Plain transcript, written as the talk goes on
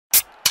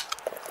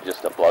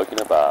just a bloke in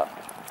a bar.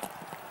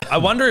 I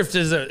wonder if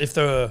there's you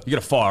got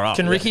to fire up.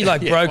 Can Ricky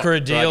broker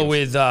a deal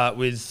with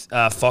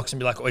Fox and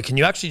be like, "Wait, can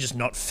you actually just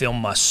not film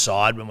my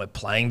side when we're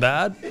playing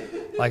bad?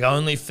 Like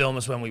only film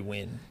us when we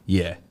win."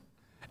 Yeah.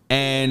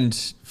 And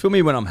film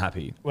me when I'm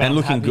happy and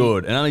looking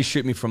good, and only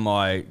shoot me from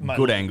my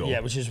good angle. Yeah,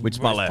 which is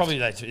my left. Probably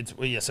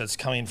so it's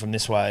coming in from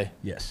this way.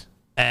 Yes.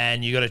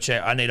 And you got to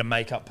check. I need a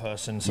makeup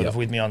person sort of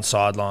with me on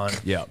sideline.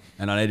 Yeah,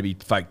 and I need to be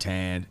fake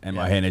tanned, and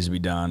my hair needs to be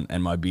done,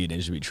 and my beard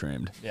needs to be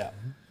trimmed. Yeah.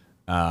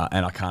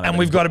 And I can't. And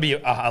we've got to be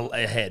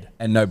ahead.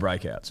 And no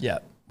breakouts. Yeah.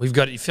 We've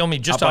got to film me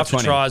just up after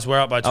 20. tries. We're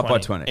up by 20. Up by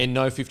 20. And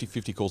no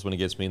 50-50 calls when he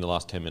gets me in the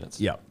last 10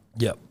 minutes. Yep.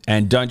 Yep.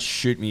 And don't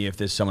shoot me if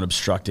there's someone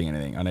obstructing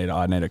anything.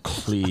 I need a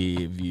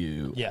clear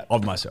view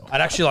of myself.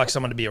 I'd actually like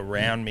someone to be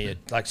around me,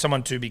 like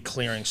someone to be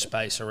clearing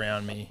space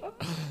around me.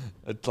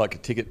 It's like a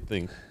ticket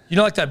thing. You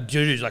know, like that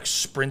dude who's like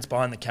sprints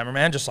behind the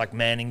cameraman, just like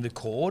manning the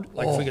cord.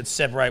 Like if we could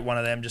separate one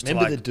of them, just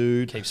Remember to like the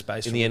dude keep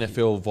space in the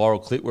NFL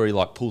viral clip where he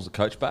like pulls the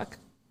coach back?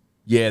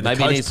 Yeah, the maybe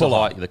he coach needs to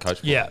hire the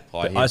coach.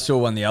 I saw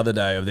one the other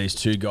day of these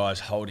two guys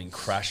holding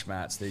crash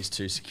mats, these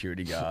two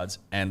security guards,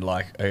 and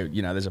like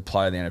there's a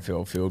player in the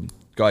NFL field.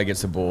 Guy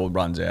gets the ball,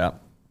 runs out,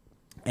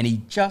 and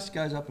he just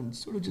goes up and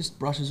sort of just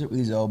brushes it with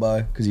his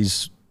elbow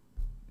because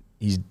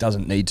he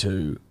doesn't need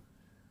to.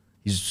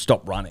 He's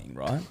stopped running,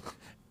 right?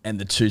 And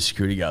the two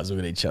security guards look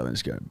at each other and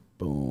just go,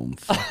 boom,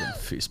 fucking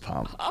fist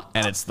pump.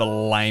 And it's the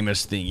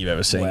lamest thing you've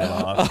ever seen in your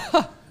life.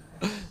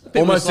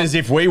 Almost as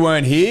if we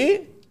weren't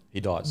here. He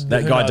dies.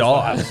 That guy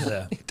dies.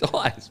 He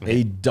dies, man.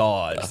 He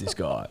dies, this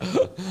guy.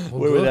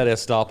 We're without our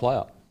star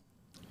player.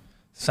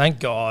 Thank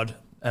God,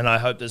 and I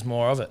hope there's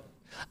more of it.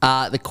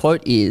 The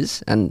quote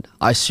is, and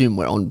I assume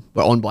we're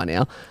on by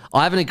now,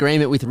 I have an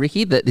agreement with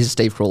Ricky that, this is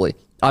Steve Crawley,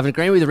 I have an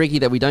agreement with Ricky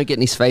that we don't get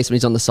in his face when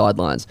he's on the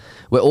sidelines.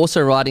 We're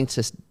also writing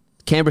to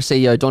Canberra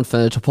CEO Don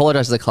Furner to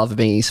apologise to the club for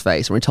being in his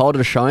face. We're told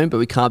to show him, but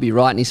we can't be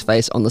right in his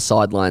face on the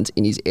sidelines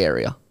in his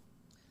area.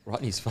 Right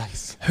in his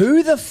face.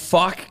 Who the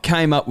fuck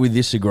came up with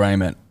this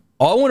agreement?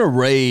 I want to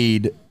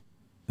read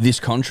this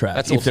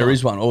contract, if there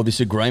is one, or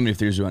this agreement, if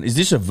there is one. Is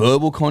this a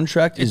verbal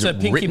contract? It's is a it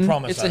pinky written?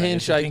 promise. It's a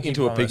handshake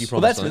into a pinky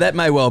Well, promise. that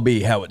may well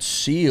be how it's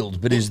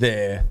sealed, but is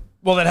there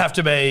there'd have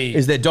to be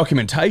is there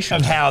documentation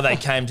of how they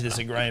came to this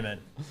agreement?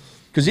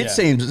 Because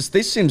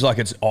this seems like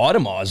it's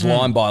itemised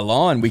line by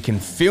line. We can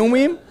film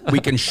him, we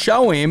can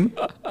show him,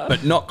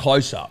 but not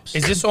close-ups.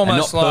 Is this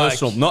almost not like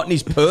personal, not in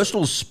his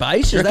personal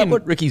space? Is that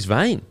what? Ricky's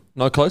vain?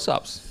 No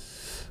close-ups.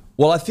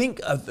 Well, I think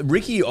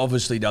Ricky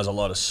obviously does a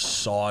lot of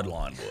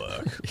sideline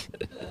work.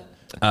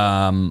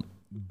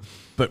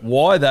 But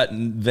why that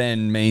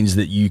then means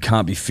that you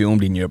can't be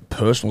filmed in your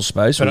personal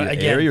space or your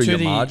area or your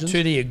margins?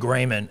 To the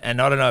agreement,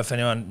 and I don't know if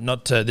anyone,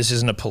 this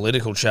isn't a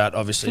political chat,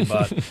 obviously,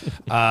 but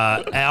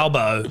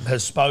Albo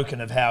has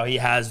spoken of how he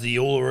has the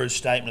Uluru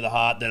Statement of the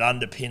Heart that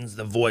underpins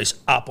the voice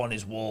up on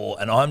his wall,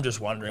 and I'm just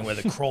wondering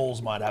whether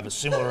Crawls might have a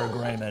similar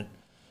agreement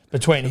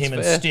between him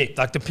and Stick,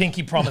 like the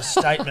pinky promise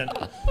statement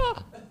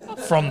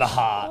from the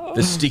heart.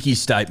 The sticky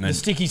statement. The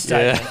sticky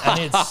statement.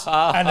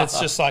 Yeah. And it's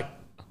just like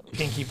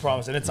pinky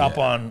promise, and it's up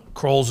on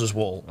Crawls'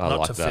 wall, not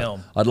like to that.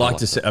 film. I'd like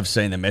to have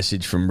seen the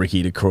message from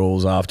Ricky to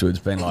Crawls afterwards,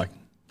 being like,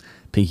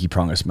 pinky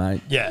promise,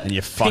 mate. Yeah. And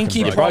you fucking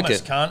pinky broke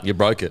promise, it. cunt. You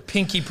broke it.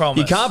 Pinky promise.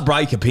 You can't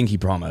break a pinky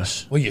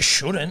promise. Well, you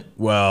shouldn't.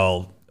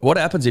 Well, what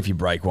happens if you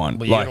break one?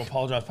 Well, you got to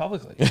apologise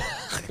publicly.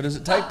 But does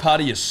it take part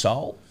of your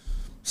soul?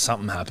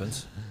 Something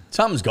happens.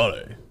 Something's got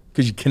to,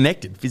 because you're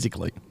connected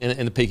physically.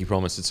 And the pinky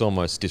promise, it's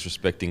almost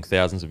disrespecting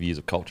thousands of years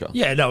of culture.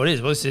 Yeah, no, it is.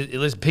 Well, at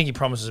least pinky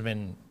promise has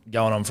been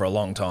going on for a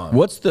long time.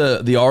 What's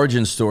the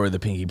origin story of the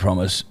pinky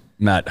promise,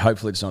 Matt?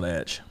 Hopefully it's not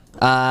etch.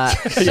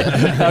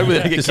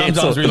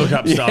 Sometimes we look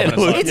up stuff and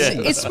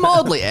It's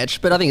mildly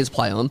etched, but I think it's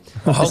play on.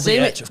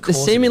 The The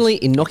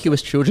seemingly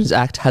innocuous Children's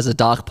Act has a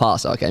dark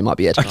past. Okay, it might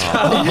be etched.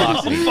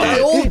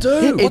 they all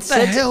do. What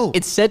the hell?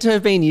 It's said to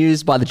have been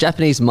used by the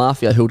Japanese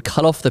mafia who would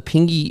cut off the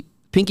pinky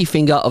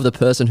finger of the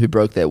person who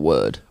broke their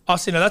word. Oh,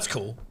 see, no, that's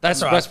cool.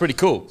 That's right. That's pretty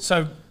cool.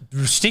 So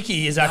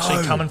Sticky is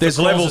actually coming for There's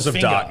Crawls' levels of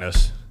finger.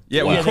 darkness.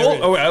 Yeah,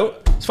 Yeah, well,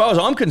 as far as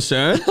I'm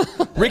concerned,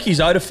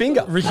 Ricky's owed a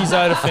finger. Ricky's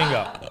owed a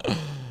finger.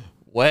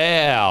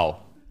 Wow.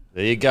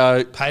 There you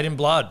go. Paid in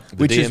blood.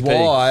 Which is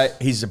DMP. why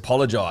he's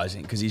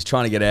apologising, because he's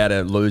trying to get out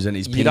of losing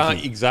his pinky. You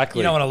don't exactly.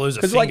 You don't want to lose a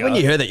Because finger. like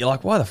when you heard that, you're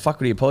like, why the fuck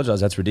would he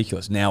apologise? That's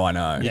ridiculous. Now I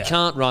know. You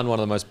can't run one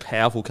of the most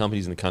powerful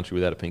companies in the country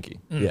without a pinky.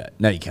 Yeah,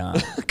 no, you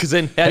can't. Because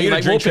then how do you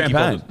gonna make more drink pinky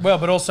champagne? promises? Well,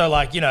 but also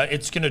like,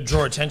 it's going to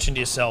draw attention to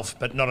yourself,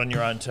 but not on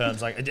your own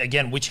terms. Like,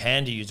 again, which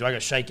hand do you use? Do I go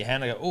shake your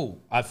hand? I go, oh,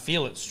 I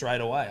feel it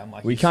straight away. I'm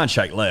like, We can't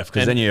shake left,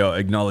 because then you're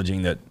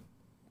acknowledging that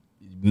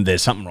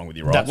there's something wrong with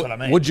your right. that's what I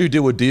mean. Would you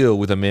do a deal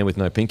with a man with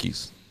no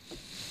pinkies?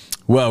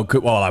 Well,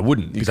 I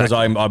wouldn't, because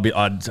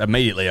I'd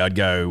immediately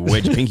go,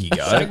 where'd your pinky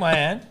go? Shake my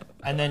hand,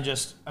 and then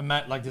just,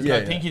 like, there's no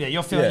Yeah. pinky there.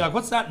 You're feeling like,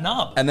 what's that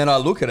nub? And then I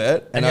look at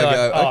it and I you're go,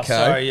 like, oh, okay,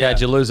 sorry, yeah.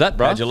 How'd you lose that,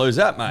 bro? how'd you lose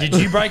that, mate?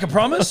 Did you break a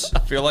promise?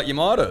 Feel like you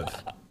might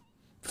have.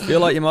 Feel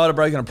like you might have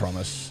broken a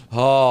promise.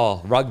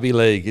 Oh, rugby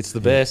league. It's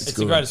the best. It's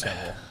the greatest game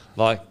of all.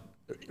 Like,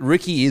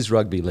 Ricky is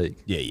rugby league.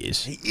 Yeah, he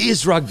is. He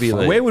is rugby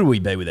league. Where would we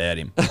be without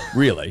him?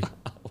 Really?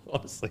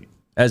 Honestly.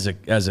 As a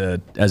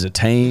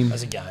team,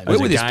 As a game. as Where a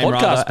would this game,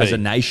 podcast rather, be? as a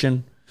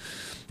nation,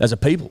 as a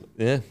people.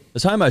 Yeah.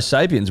 As Homo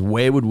sapiens,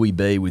 where would we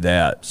be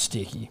without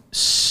Sticky.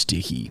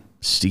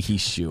 Sticky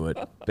Stewart,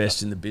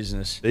 best in the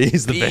business?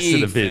 He's the best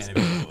in the Big biz. fan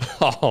of him.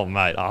 Oh,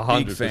 mate,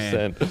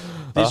 100%.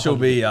 This will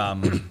be a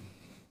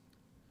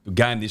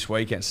game this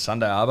weekend,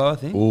 Sunday Arvo, I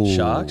think. Ooh.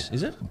 Sharks,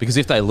 is it? Because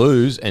if they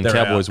lose and They're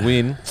Cowboys out.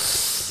 win,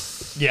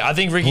 Yeah, I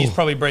think Ricky's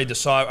probably breathed a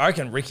sigh. I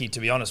reckon Ricky, to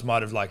be honest,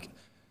 might have like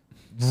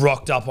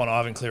rocked up on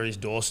Ivan Cleary's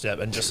doorstep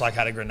and just like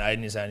had a grenade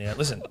in his hand. Yeah,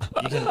 listen,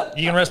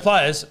 you can rest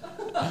players.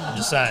 I'm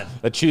just saying.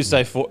 a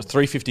Tuesday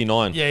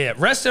 3:59. Yeah,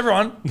 rest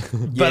everyone.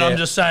 But Yeah. I'm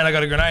just saying I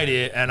got a grenade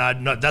here,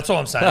 and that's all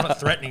I'm saying. I'm not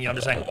threatening you. I'm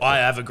just saying I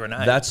have a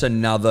grenade. That's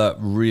another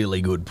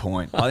really good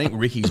point. I think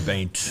Ricky's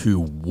been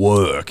to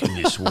work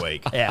this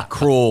week. Yeah.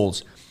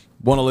 Crawls.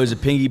 Want to lose a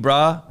pingy,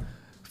 brah?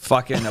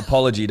 Fucking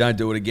apology, don't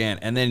do it again.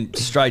 And then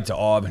straight to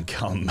Ivan,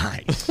 come,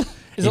 mate. Is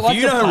it If like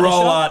you the don't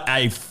roll Punisher? out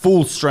a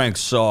full-strength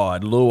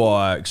side,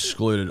 Luai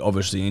excluded,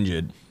 obviously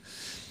injured,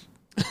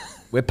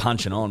 we're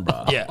punching on,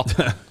 bruh.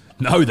 Yeah.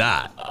 Know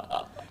that.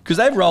 Because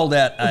they've rolled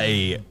out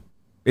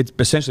it's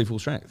essentially full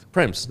strength.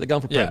 Prems. They're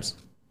going for Yeah. Prems.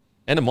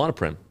 And a minor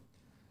Prem.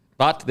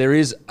 But there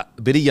is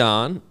a bit of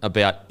yarn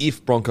about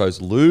if Broncos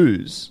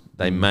lose,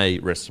 they may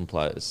rest some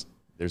players.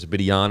 There's a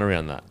bit of yarn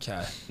around that.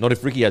 Okay. Not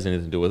if Ricky has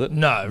anything to do with it.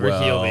 No,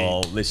 Ricky will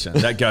Well, be. listen,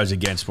 that goes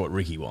against what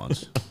Ricky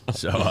wants.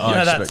 So You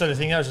know that sort of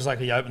thing. That was just like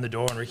he opened the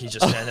door and Ricky's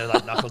just standing there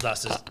like knuckle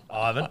dusters.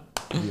 Ivan.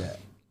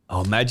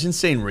 Oh, imagine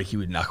seeing Ricky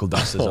with knuckle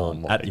dusters Oh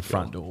on my at your God.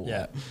 front door.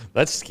 Yeah.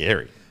 That's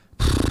scary.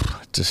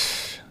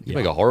 Just You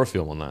make a horror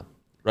film on that.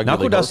 Rugby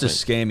knuckle league horror dusters film.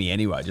 scare me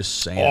anyway. Just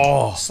seeing. it.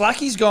 Oh,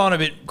 Slacky's gone a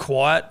bit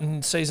quiet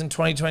in season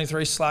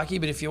 2023, Slacky.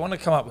 But if you want to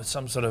come up with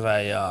some sort of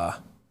a,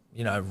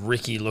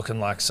 Ricky looking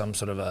like some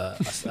sort of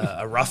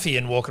a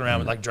ruffian walking around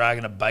with like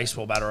dragging a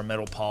baseball bat or a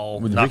metal pole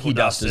With knuckle Ricky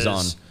dusters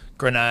on.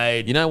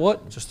 grenade. You know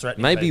what? Just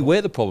threatening Maybe people.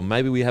 we're the problem.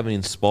 Maybe we haven't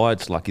inspired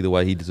Slucky the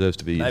way he deserves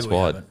to be Maybe we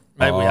inspired. haven't.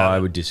 Maybe we I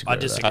haven't. would disagree I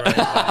with disagree.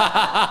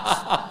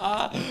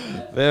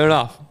 Fair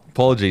enough.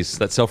 Apologies.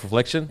 That's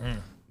self-reflection.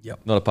 Yep.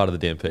 Not a part of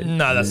the DMP.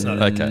 No, that's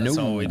not. Okay. That's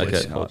not what we do. Okay.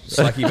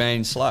 Slacky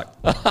Van Sluck.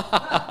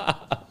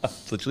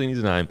 It's literally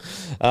his name.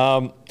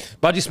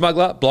 Budgie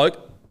Smuggler,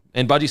 Bloke,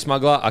 and Budgie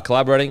Smuggler are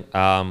collaborating.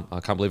 I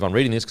can't believe I'm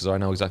reading this because I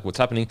know exactly what's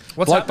happening.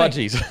 What's Bloke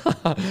happening?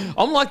 Budgies.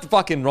 I'm like the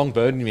fucking wrong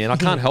bird, man. I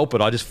can't help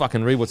it. I just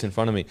fucking read what's in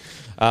front of me.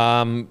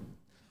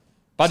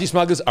 Budgie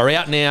Smugglers are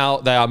out now.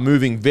 They are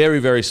moving very,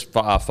 very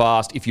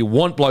fast. If you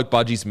want Bloke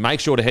Budgies, make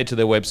sure to head to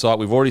their website.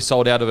 We've already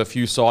sold out of a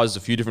few sizes, a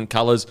few different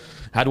colours.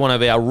 Had one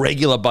of our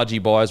regular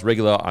budgie buyers.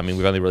 Regular, I mean,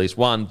 we've only released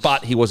one,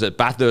 but he was at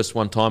Bathurst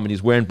one time and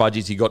he's wearing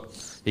budgies.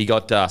 He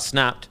got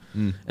snapped.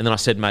 And then I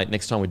said, mate,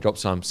 next time we drop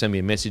some, send me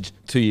a message.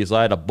 2 years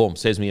later, boom,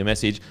 sends me a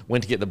message.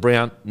 Went to get the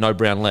brown, no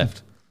brown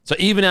left. So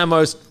even our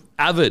most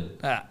avid,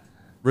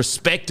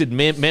 respected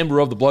member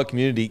of the Bloke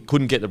community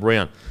couldn't get the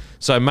brown.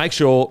 So make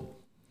sure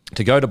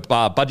to go to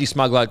Budgie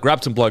Smuggler,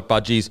 grab some Bloke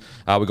Budgies.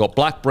 We've got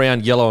black,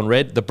 brown, yellow, and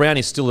red. The brown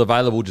is still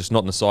available, just not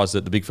in the size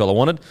that the big fella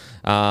wanted.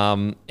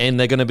 And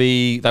they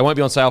won't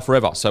be on sale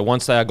forever. So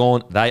once they are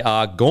gone, they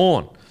are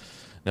gone.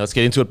 Now let's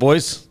get into it,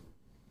 boys.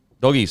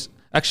 Doggies.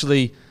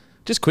 Actually,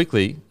 just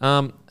quickly,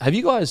 have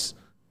you guys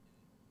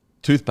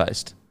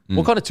toothpaste?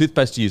 What kind of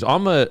toothpaste do you use?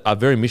 I'm a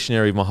very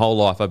missionary. My whole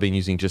life I've been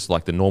using just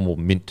like the normal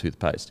mint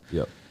toothpaste.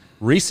 Yep.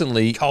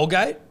 Recently,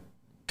 Colgate?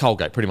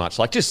 Colgate, pretty much.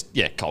 Colgate.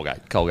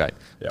 Yep.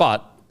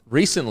 But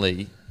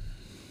recently,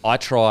 I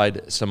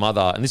tried some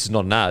other, and this is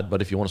not an ad,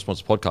 but if you want to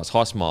sponsor the podcast,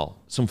 High Smile,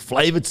 some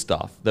flavoured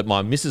stuff that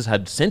my missus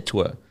had sent to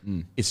her.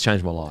 It's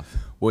changed my life.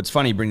 Well, it's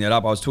funny you bring that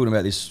up. I was talking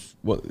about this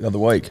the other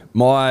week.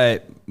 My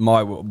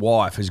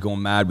wife has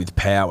gone mad with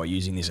power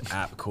using this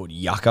app called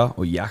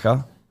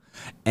Yucca,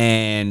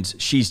 and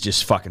she's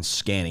just fucking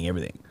scanning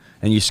everything.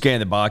 And you scan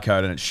the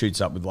barcode and it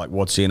shoots up with like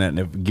what's in it, and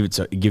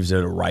it gives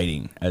it a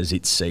rating as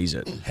it sees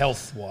it.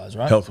 Health-wise,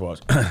 right? Health-wise.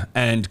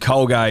 And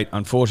Colgate,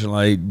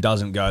 unfortunately,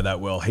 doesn't go that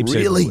well. Heaps of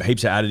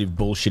additive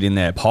bullshit in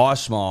there. High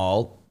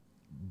Smile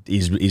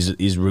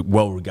is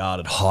well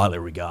regarded, highly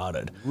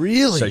regarded.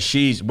 Really?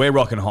 So we're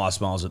rocking High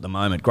Smiles at the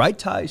moment. Great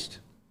taste.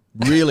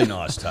 Really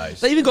nice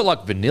taste. They even got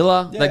like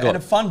vanilla. Yeah, they got and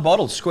a fun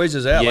bottle.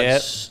 Squeezes out. Yeah.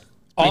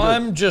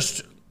 I'm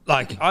just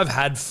like, I've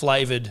had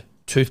flavoured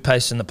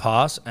toothpaste in the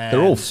past. And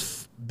They're all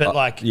But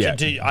like, yeah,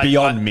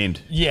 beyond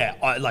mint. Yeah,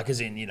 like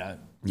as in,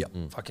 Yep.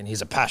 fucking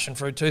here's a passion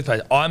fruit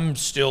toothpaste. I'm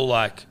still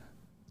like,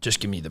 just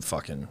give me the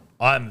fucking,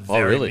 I'm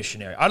very really?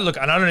 missionary. I look,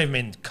 and I don't even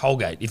mean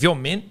Colgate. If you're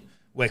mint,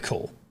 we're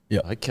cool. Yeah.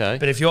 Okay.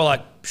 But if you're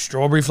like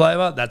strawberry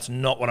flavour, that's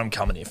not what I'm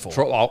coming here for.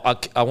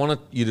 I wanted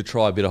you to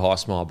try a bit of High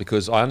Smile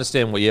because I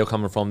understand where you're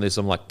coming from. There's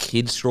some like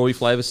kid strawberry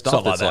flavour stuff.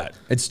 Something like that's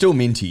that. It's still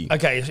minty.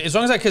 Okay, as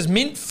long as because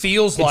mint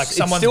feels like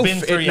someone's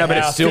been through your but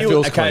house. it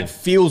feels clean. It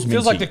feels minty.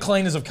 feels like the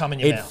cleaners have come in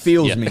your It mouth.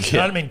 feels Yeah. minty.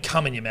 I don't mean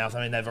come in your mouth.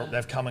 I mean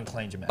they've come and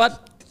cleaned your mouth.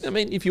 But I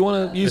mean, if you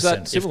want to use Listen,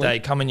 that, if similarly, they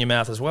come in your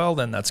mouth as well,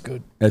 then that's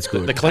good. That's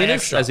good. the cleaners,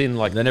 extra. as in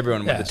like Then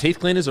everyone the wins. teeth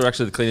cleaners, or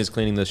actually the cleaners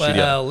cleaning the studio.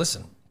 Well,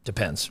 listen,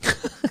 depends.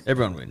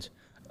 Everyone wins.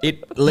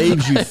 It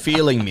leaves you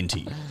feeling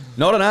minty.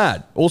 Not an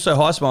ad. Also,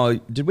 High Smile.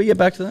 Did we get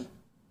back to that?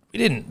 We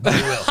didn't, but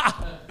we will.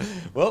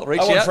 Well,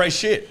 reach I want out. free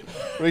shit.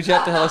 Reach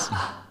out to us.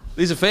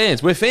 These are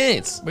fans. We're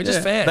fans. We're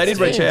just fans. They did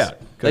reach out.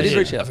 They did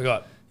reach I out.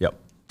 forgot. Yep.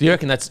 Do you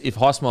reckon that's if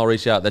High Smile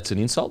reach out, that's an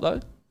insult though?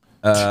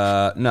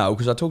 No,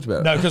 because I talked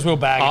about it. No, because we'll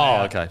bag it Oh,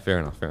 out. okay. Fair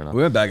enough. Fair enough.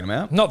 We weren't bagging them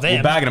out. Not them.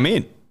 We're bagging them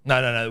in.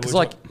 No. It's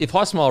like if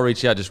High Smile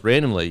reach out just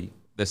randomly,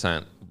 they're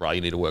saying, "Bro,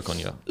 you need to work on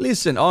your."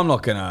 Listen, I'm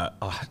not gonna.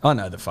 I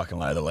know the fucking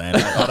lay of the land.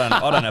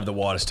 I don't have the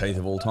widest teeth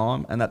of all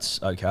time, and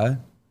that's okay.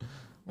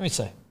 Let me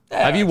see.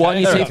 Have you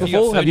whitened your teeth You got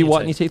before? food Have in you your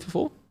whitened your teeth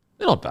before?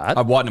 They're not bad.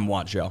 I've whitened them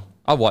once, yeah.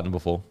 I've whitened them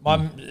before.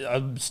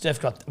 Steph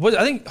got. Well,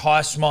 I think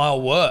High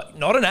Smile worked.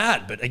 Not an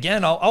ad, but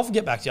again, I'll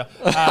get back to you.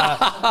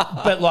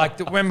 But like,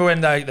 remember when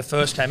they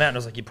first came out and it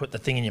was like you put the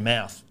thing in your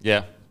mouth.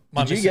 Yeah.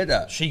 My Did you missus- get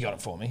that? She got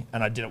it for me,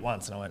 and I did it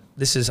once, and I went,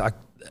 "This is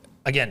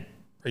again,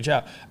 reach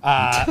out."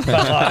 But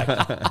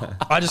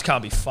like, I just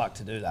can't be fucked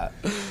to do that.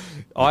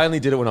 I only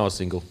did it when I was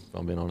single, if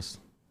I'm being honest.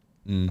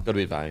 Got to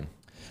be vain.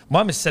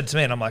 My miss said to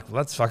me, and I'm like, "Well,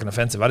 that's fucking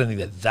offensive. I don't think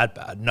they're that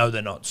bad. No,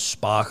 they're not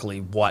sparkly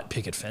white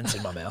picket fence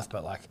in my mouth,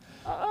 but like,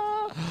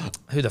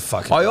 who the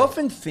fuck?" I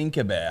often think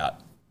about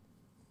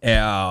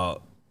our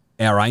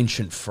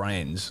ancient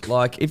friends.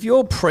 Like, if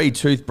you're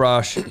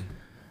pre-toothbrush,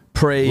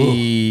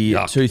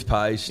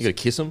 pre-toothpaste, You got to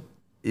kiss them?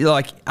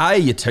 like,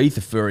 your teeth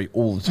are furry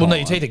all the time. Well, no,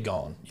 your teeth are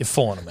gone. You're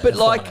falling them. But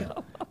like,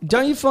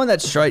 don't you find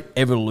that straight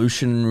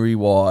evolutionary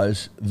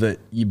wise that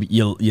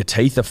your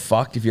teeth are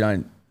fucked if you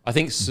don't I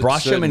think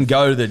brush them and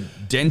go to the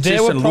dentist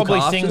there were and look probably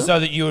after things them? though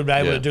that you would be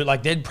able Yeah. to do.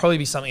 Like there'd probably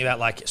be something about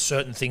like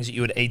certain things that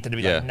you would eat that would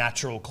be Yeah. like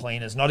natural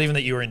cleaners, not even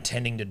that you were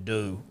intending to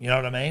do. You know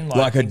what I mean?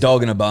 Like a things-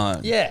 dog and a bone.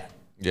 Yeah.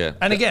 Yeah.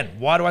 And again,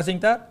 why do I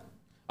think that?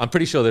 I'm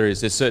pretty sure there's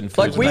certain foods.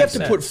 Like, we that have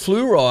make to put sense.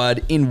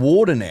 fluoride in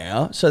water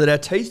now so that our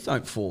teeth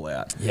don't fall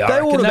out. Yeah, I they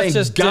reckon ought to that's be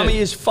just gummy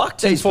dude, as fuck,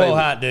 these Tinfoil people.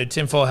 hat, dude.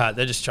 Tinfoil hat.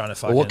 They're just trying to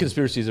fucking. Well, what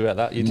conspiracies about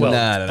that? You Well,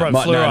 No. bro,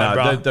 My-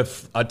 fluoride, bro.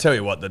 I tell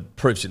you what, the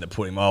proof's in the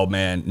pudding. My old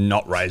man,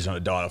 not raised on a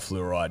diet of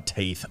fluoride,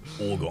 teeth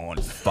all gone,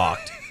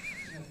 fucked.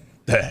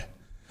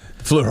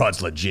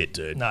 Fluoride's legit,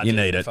 dude. Nah, you dude,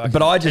 need it. fucking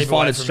But I just keep away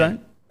find it from strange.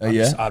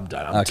 me. I'm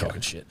done. I'm Okay.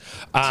 talking shit.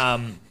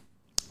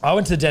 I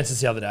went to the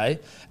dentist the other day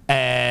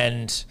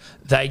and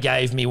they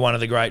gave me one of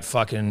the great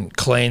fucking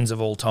cleans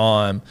of all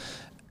time.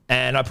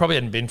 And I probably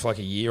hadn't been for like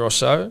a year or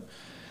so.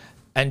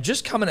 And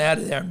just coming out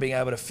of there and being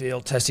able to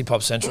feel Testy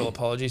Pop Central,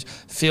 apologies,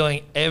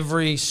 feeling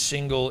every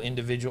single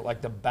individual,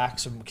 like the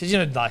backs of, because, you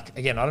know, like,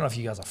 again, I don't know if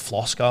you guys are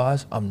floss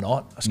guys. I'm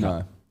not.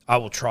 No. I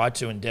will try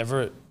to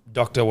endeavor it,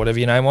 doctor, whatever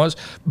your name was.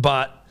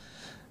 But,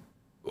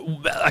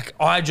 like,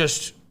 I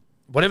just,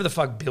 whatever the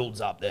fuck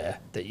builds up there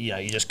that, you know,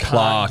 you just can't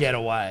Plaque. get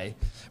away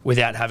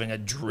without having a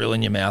drill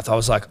in your mouth. I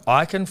was like,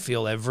 I can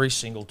feel every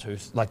single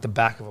tooth, like the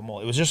back of them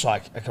all. It was just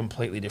like a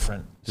completely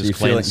different. So you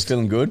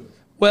feeling good?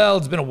 Well,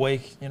 it's been a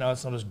week. You know,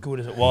 it's not as good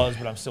as it was,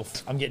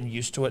 but I'm getting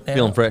used to it now.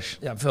 Feeling fresh.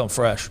 Yeah, I'm feeling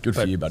fresh. Good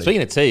for you, buddy.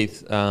 Speaking of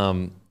teeth,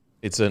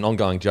 it's an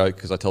ongoing joke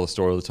because I tell the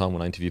story all the time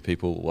when I interview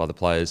people or other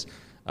players.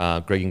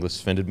 Greg Inglis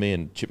offended me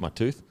and chipped my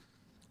tooth.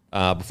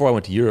 Before I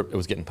went to Europe, it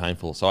was getting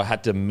painful. So I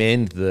had to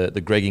mend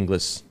the Greg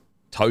Inglis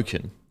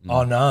token.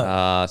 Oh,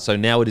 no. So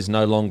now it is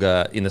no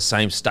longer in the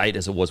same state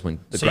as it was when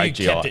the So great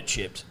you GI. kept it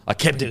chipped. I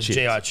kept it Because chipped.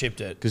 GI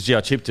chipped it. Because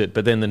GI chipped it,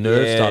 but then the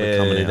nerves started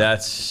coming out.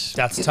 That's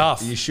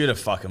tough. You should have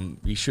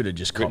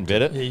just Couldn't copped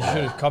bet it. it. Yeah, you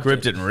should have copped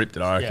Gripped it and ripped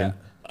it, I reckon.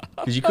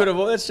 Because you could have.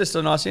 Well, that's just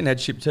a nice in-head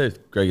chipped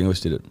tooth. Greg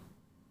Inglis did it.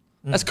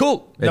 That's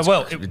cool. No,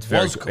 well, it It's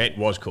very was cool. It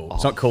was cool.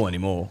 It's not cool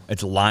anymore.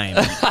 It's lame.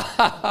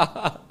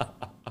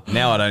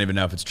 Now I don't even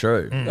know if it's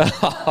true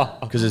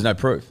because there's no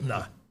proof.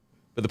 No.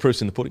 But the proof's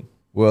in the pudding.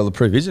 Well, the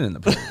proof isn't in the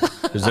pudding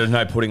because there's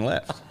no pudding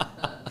left.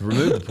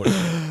 Remove the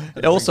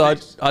pudding. Also,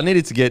 I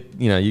needed to get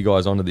you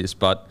guys onto this,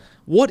 but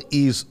what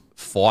is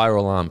fire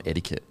alarm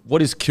etiquette?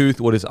 What is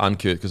couth? What is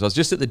uncouth? Because I was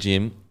just at the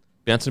gym,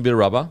 bouncing a bit of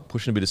rubber,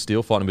 pushing a bit of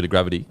steel, fighting a bit of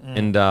gravity,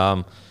 and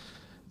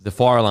the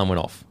fire alarm went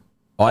off.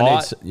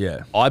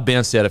 I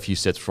bounced out a few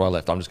sets before I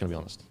left. I'm just going to be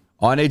honest.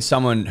 I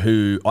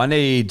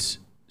need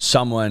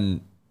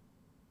someone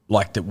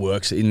like that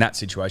works in that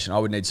situation. I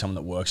would need someone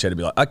that works there to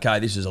be like, okay,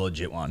 this is a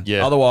legit one.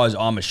 Yeah. Otherwise,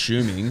 I'm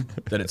assuming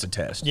that it's a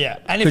test. Yeah.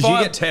 And if Because you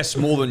I- get tests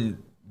more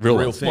than Real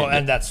real ones. thing. Well,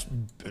 and that's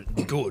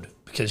good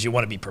because you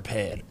want to be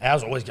prepared.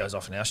 Ours always goes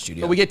off in our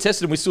studio. But we get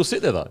tested and we still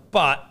sit there though.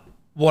 But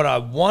what I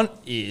want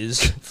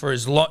is for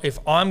as long, if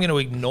I'm going to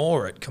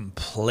ignore it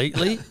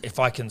completely, if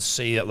I can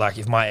see that, like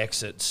if my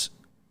exits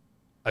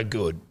are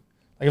good,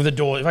 like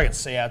if I can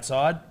see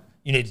outside,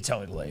 you need to tell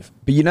me to leave.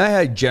 But you know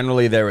how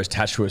generally they're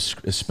attached to a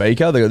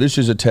speaker? They go, this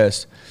is a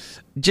test.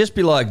 Just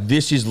be like,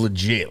 this is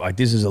legit. Like,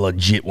 this is a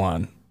legit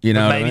one. You know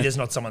But what I maybe mean? there's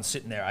not someone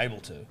sitting there able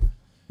to.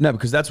 No,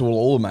 because that's all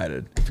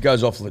automated. If it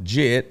goes off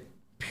legit,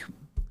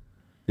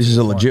 this is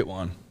a legit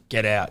one.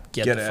 Get out.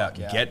 Get the out.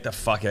 fuck out. Get the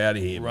fuck out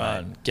of here,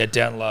 Run. mate. Get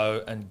down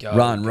low and go.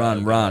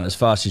 Run as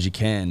fast as you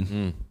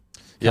can.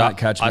 Yeah, Can't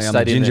catch me. I I'm a stayed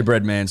in there.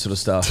 gingerbread man sort of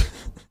stuff.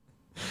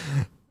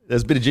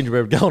 There's a bit of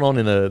gingerbread going on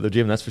in the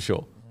gym, that's for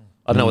sure.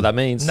 I don't know what that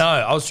means. No,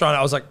 I was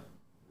like,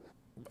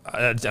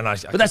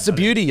 But that's the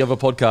beauty of a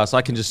podcast.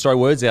 I can just throw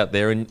words out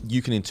there and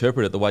you can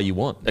interpret it the way you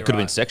want. It could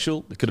have been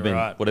sexual. It could have been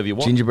whatever you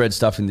want. Gingerbread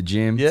stuff in the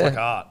gym. It's like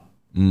art.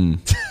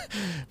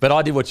 But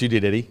I did what you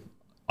did, Eddie.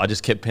 I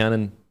just kept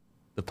pounding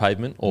the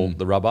pavement or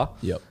the rubber.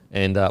 Yep.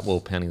 And,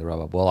 pounding the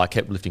rubber. Well, I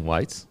kept lifting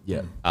weights.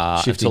 Yeah.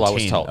 Shifting Until tin, I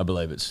was told. I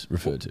believe it's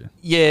referred to.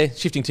 Yeah,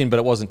 shifting tin, but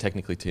it wasn't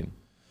technically tin.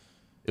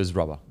 It was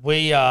rubber.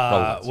 We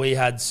had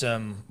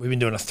we've been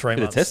doing a 3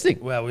 month testing.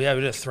 Well, we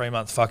did a 3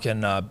 month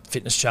fucking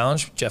fitness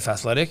challenge, Jeff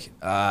Athletic,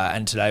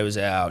 and today was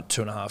our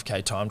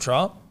 2.5K time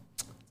trial.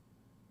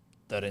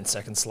 13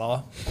 seconds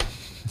slower.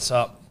 What's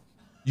up?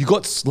 You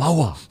got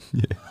slower.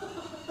 Yeah.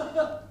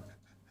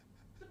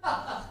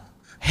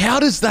 How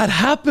does that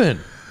happen?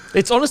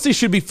 It's honestly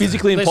should be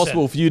physically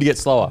impossible for you to get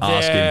slower.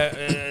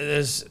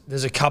 There's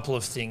a couple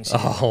of things here.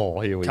 Oh,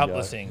 here we go. Couple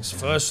of things.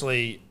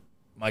 Firstly,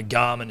 my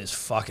Garmin is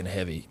fucking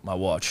heavy, my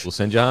watch. We'll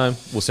send you home.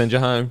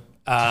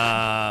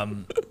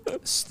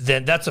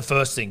 Then that's the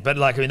first thing. But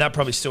that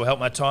probably still helped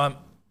my time.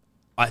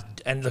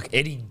 Look,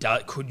 Eddie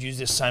could use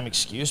this same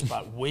excuse,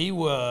 but we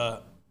were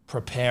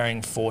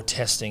preparing for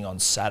testing on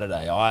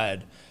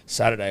Saturday.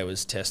 Saturday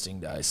was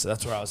testing day, so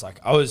that's where I was like,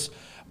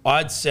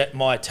 I'd set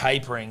my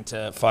tapering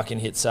to fucking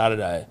hit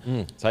Saturday.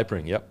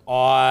 Tapering, yep.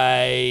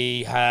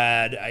 I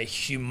had a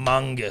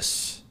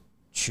humongous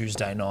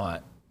Tuesday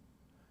night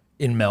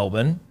in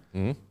Melbourne,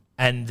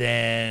 and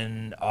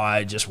then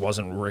I just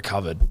wasn't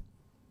recovered.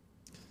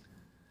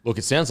 Look,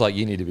 it sounds like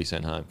you need to be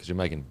sent home because you're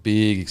making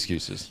big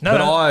excuses. No,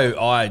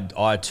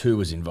 I too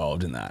was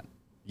involved in that.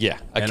 Yeah,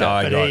 okay. And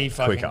I But he got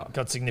fucking quicker.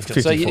 got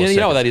significant. So you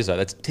 54 know what that seconds. is though?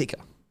 That's ticker.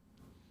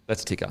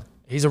 That's ticker.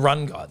 He's a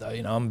run guy though,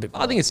 I'm a bit.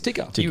 I think it's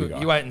ticker.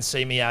 You wait and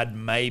see me add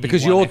maybe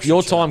Because one your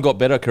extra time got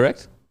better,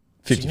 correct?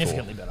 54.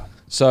 significantly better.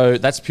 So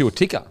that's pure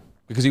ticker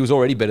because he was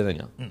already better than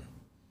you.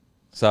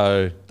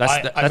 So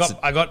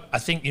I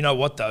think you know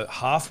what though,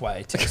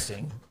 halfway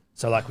testing.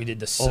 So like we did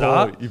the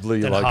start, you blew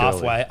your then load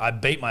halfway. I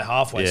beat my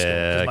halfway score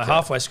because my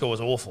halfway score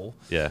was awful.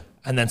 Yeah.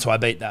 And then so I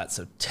beat that.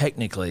 So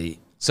technically,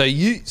 So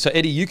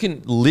Eddie, you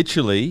can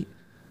literally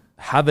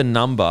have a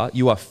number.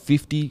 You are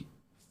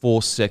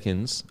 54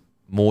 seconds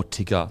more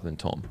ticker than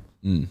Tom.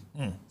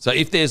 So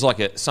if there's like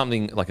a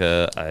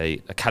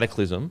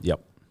cataclysm, Yep.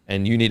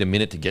 and you need a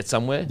minute to get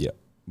somewhere, Yep.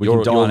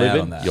 you're on out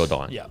living, on that. you're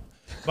dying. yeah.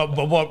 But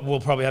what will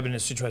probably happen in a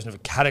situation of a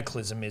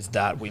cataclysm is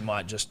that we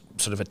might just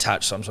sort of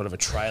attach some sort of a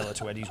trailer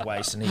to Eddie's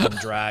waist and he can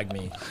drag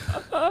me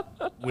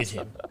with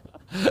him.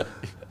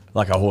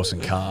 Like a horse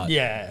and cart.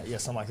 Yeah,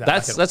 something like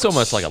that. That's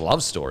almost like a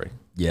love story.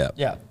 Yeah.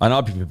 Yeah. And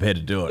I'd be prepared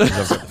to do it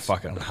because I've got the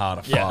fucking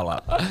heart to file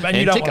up. Man,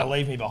 you don't ticker. want to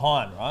leave me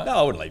behind, right? No,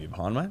 I wouldn't leave you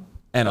behind, mate.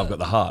 And I've got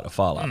the heart to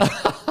file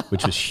up,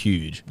 which was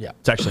huge. Yeah.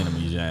 It's actually in a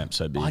museum,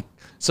 so big.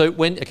 So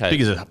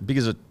Big as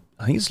a,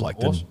 I think it's like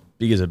Horse?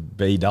 big as a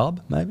B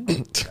dub,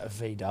 maybe. A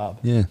V-dub.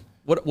 Yeah.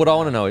 what I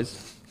want to know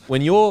is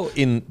when you're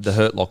in the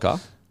hurt locker,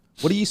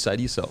 what do you say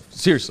to yourself?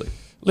 Seriously.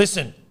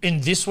 Listen,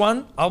 in this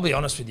one, I'll be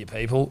honest with you,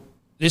 people.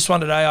 This one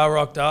today, I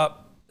rocked up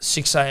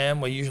 6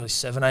 a.m. We're usually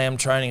 7 a.m.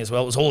 training as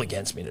well. It was all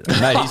against me today.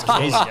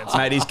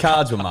 Mate, his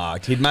cards were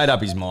marked. He'd made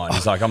up his mind.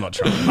 He's like, I'm not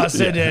trying. I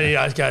said to Eddie,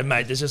 I go,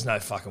 mate, there's just no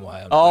fucking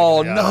way. I'm Oh,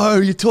 making it out."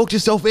 no. You talked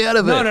yourself out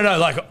of it. No.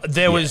 Like,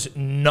 there was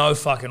no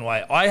fucking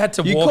way. I had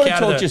to You walk could have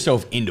out of talked the...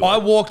 yourself into I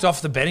it. walked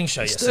off the betting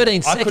show yesterday.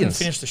 13 I couldn't seconds.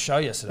 finish the show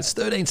yesterday. It's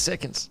 13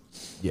 seconds.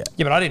 Yeah.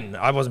 Yeah, but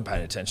I wasn't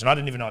paying attention. I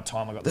didn't even know what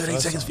time I got the 13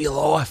 first seconds time. for your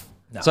life.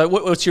 No. So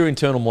what's your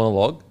internal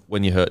monologue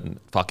when you're hurting?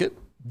 Fuck it.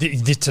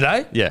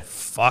 Today? Yeah.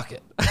 Fuck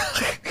it.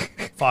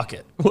 Fuck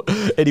it.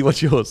 Eddie,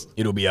 what's yours?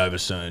 It'll be over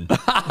soon.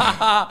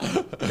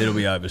 It'll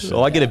be over soon.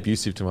 Well, I get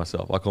abusive to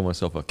myself. I call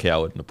myself a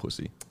coward and a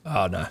pussy.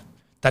 Oh, no.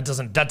 That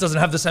doesn't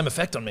have the same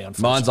effect on me,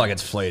 unfortunately. Mine's like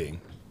it's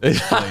fleeting.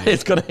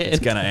 It's gonna end. It's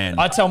going to end.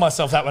 I tell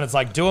myself that when it's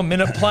like, do a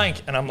minute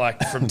plank. And I'm like,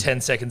 from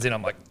 10 seconds in,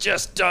 I'm like,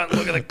 just don't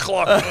look at the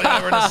clock. We'll be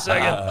over in a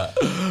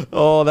second.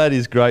 Oh, that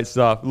is great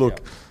stuff.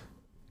 Look,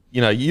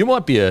 you know, you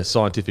might be a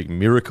scientific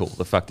miracle,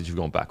 the fact that you've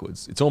gone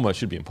backwards. It's almost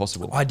should be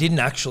impossible. I didn't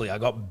actually. I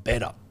got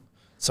better.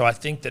 So I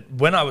think that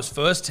when I was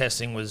first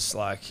testing was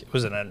like, it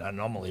was an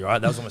anomaly, right?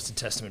 That was almost a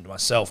testament to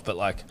myself. But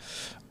like,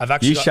 I've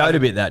actually You showed a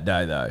bit that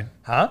day, though.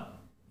 Huh?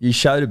 You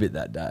showed a bit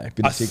that day.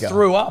 Bit I of ticker.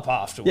 threw up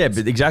afterwards. Yeah,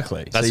 but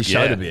exactly. So you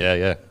showed a bit.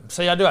 Yeah.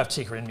 See, I do have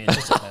ticker in me. It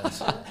just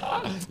depends.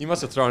 You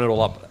must have thrown it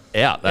all up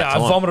out that Yeah, I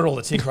time. vomited all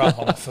the ticker up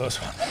on the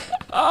first one.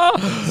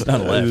 It's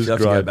none left. is You have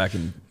to go great. back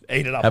and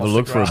Eat it up. have a off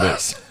look the for a bit.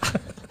 grass.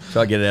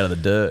 Try to get it out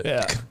of the dirt.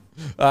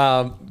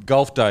 Yeah.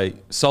 Golf day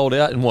sold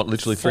out in what?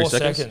 Literally 3 4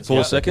 seconds. seconds, 4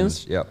 yeah.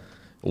 seconds. Yep.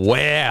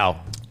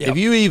 Wow. Yep. If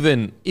you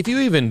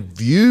even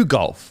view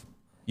golf,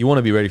 you want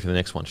to be ready for the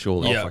next one,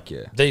 surely. Yeah. fuck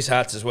yeah. These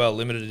hats as well,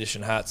 limited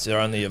edition hats. They're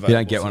only available. You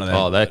don't get one of them.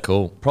 Oh, they're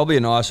cool. Probably a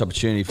nice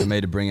opportunity for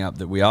me to bring up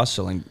that we are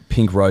selling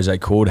pink rose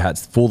cord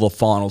hats for the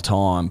final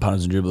time.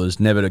 Punters and dribblers,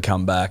 never to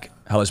come back.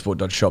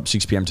 Hellosport.shop,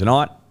 6 p.m.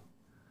 tonight.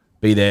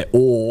 Be there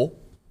or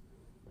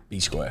be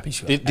square. Be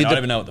square. Did I don't the-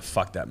 even know what the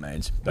fuck that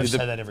means. I say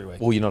that every week.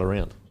 Well, you're not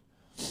around.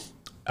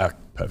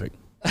 Perfect.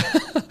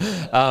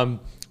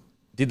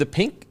 Did the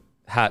pink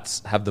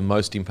hats have the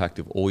most impact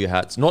of all your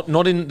hats? Not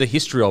in the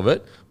history of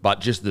it, but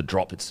just the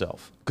drop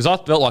itself. Because I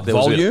felt like there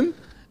was Volume?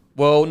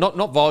 Well, not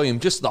volume,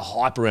 just the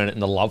hype around it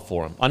and the love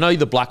for them. I know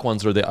the black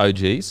ones are the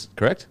OGs,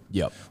 correct?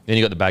 Yep. Then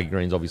you got the baggy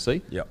greens,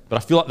 obviously. Yep. But I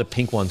feel like the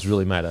pink ones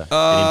really made an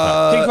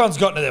impact. Pink one's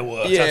gotten to their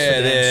work. Yeah, that's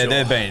for damn sure.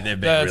 they've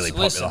been really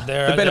popular. Listen,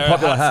 They've been a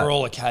popular hat for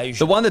all occasions.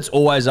 The one that's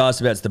always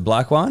asked about is the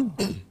black one,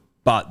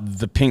 but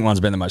the pink one's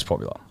been the most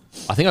popular.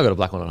 I think I got a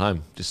black one at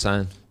home. Just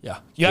saying. Yeah,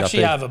 you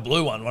actually DMP. have a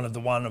blue one, one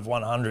of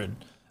 100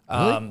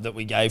 that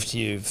we gave to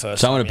you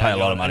first. Someone time would pay a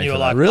lot of money and you for were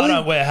that. like, Really? I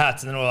don't wear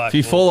hats, and then we're like, If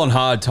you fall on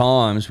hard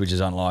times, which is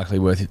unlikely,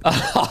 worth it.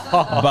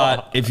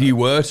 But if you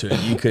were to,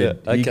 you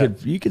could, Yeah, okay.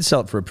 you could sell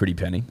it for a pretty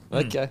penny.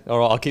 Okay. All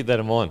right. I'll keep that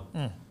in mind.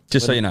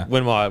 Just so you know.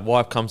 When my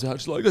wife comes out,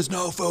 she's like, there's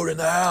no food in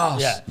the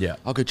house. Yeah. Yeah.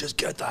 I could just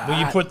get that. Well,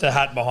 you put the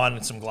hat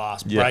behind some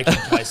glass, break in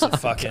case of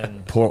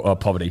fucking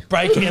Poverty.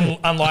 break in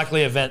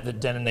unlikely event that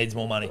Denon needs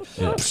more money.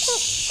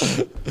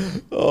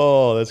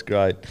 Oh, that's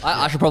great.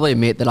 I should probably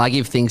admit that I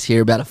give things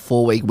here about a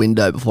 4-week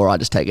window before I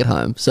just take it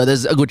home. So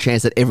there's a good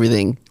chance that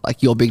everything,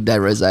 like your Big Day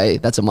Rosé,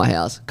 that's at my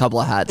house. A couple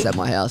of hats at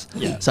my house.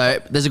 Yeah.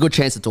 So there's a good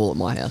chance it's all at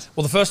my house.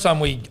 Well, the first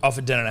time we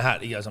offered Denon a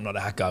hat, he goes, "I'm not a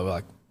hat guy." We're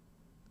like,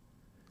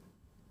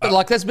 But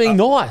like, that's being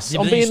nice. yeah,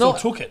 I'm but then you being still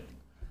nice. took it.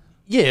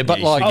 Yeah, but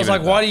you like, I was give it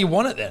like, back. "Why do you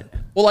want it then?"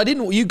 well, I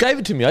didn't. You gave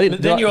it to me. I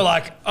didn't. Then you were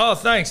like, "Oh,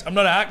 thanks. I'm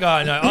not a hat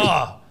guy." And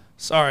I,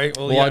 sorry.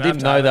 Well, well, I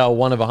didn't know they were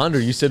one of 100.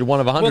 You said one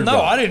of 100. Well, no,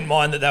 bro. I didn't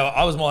mind that they were.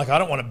 I was more like, I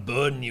don't want to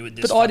burden you with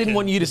this. But I didn't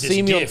want you to this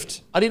see me.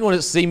 gift. I didn't want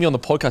to see me on the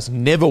podcast,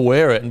 never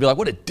wear it, and be like,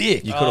 "What a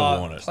dick." You could have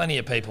worn it. Plenty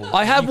of people.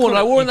 I have You worn it. I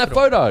could've- wore it in you that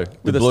could've- photo.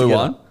 The blue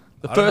one?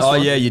 The first Oh,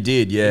 one. yeah, you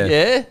did. Yeah.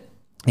 Yeah.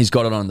 He's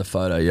got it on the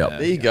photo, yep.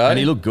 There you go. And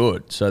he looked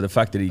good. So the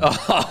fact that he...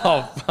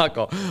 Oh, fuck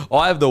off.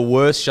 I have the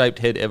worst shaped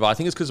head ever. I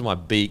think it's because of my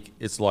beak.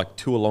 It's like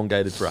too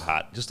elongated for a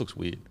hat. It just looks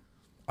weird.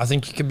 I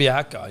think you can be a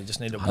hat guy. You just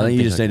need to. I think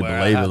you just need to wear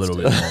believe a hats little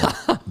too.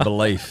 bit more.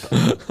 Belief.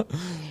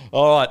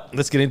 All right,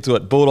 let's get into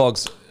it.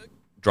 Bulldogs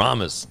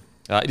dramas.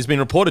 It has been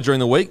reported during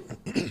the week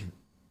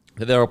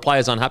that there are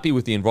players unhappy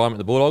with the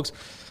environment of the Bulldogs.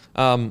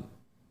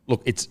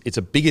 Look, it's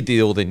a bigger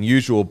deal than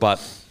usual,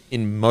 but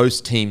in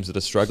most teams that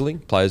are struggling,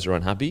 players are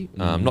unhappy.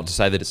 Not to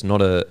say that it's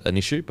not an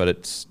issue, but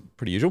it's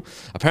pretty usual.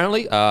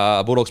 Apparently,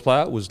 a Bulldogs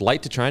player was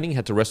late to training,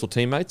 had to wrestle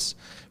teammates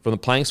from the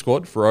playing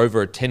squad for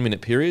over a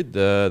 10-minute period.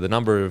 The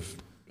number of,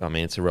 I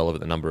mean, it's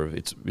irrelevant. The number of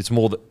it's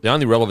more. The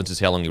only relevance is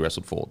how long he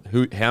wrestled for.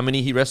 How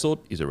many he wrestled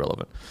is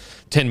irrelevant.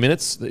 10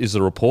 minutes is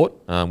the report,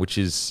 which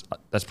is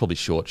that's probably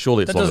short.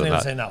 Surely it's That longer doesn't than even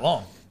that. seem that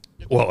long.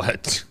 Well,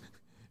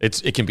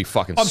 it can be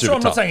fucking. I'm super sure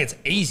I'm not tough. saying it's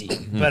easy,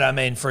 but I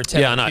mean, for a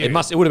 10 Yeah, no, it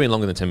would have been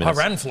longer than 10 I minutes.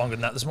 ran for longer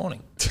than that this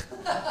morning.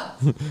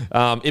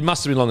 It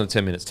must have been longer than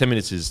 10 minutes. 10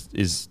 minutes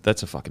is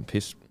that's a fucking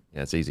piss.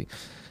 Yeah, it's easy.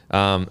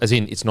 As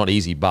in, it's not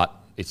easy, but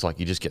it's like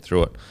you just get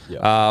through it.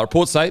 Yeah.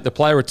 Reports say the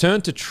player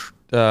returned to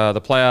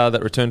the player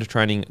that returned to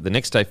training the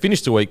next day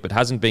finished the week, but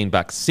hasn't been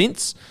back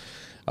since.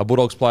 A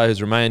Bulldogs player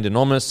has remained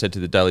anonymous, said to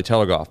the Daily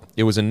Telegraph.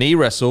 It was a knee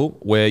wrestle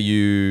where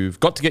you've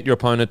got to get your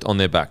opponent on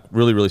their back.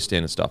 Really, really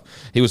standard stuff.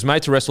 He was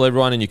made to wrestle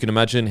everyone, and you can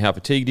imagine how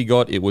fatigued he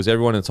got. It was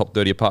everyone in the top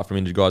 30 apart from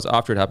injured guys.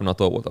 After it happened, I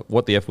thought,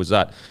 what the F was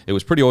that? It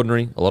was pretty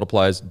ordinary. A lot of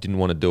players didn't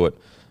want to do it.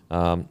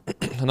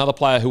 Another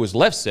player who was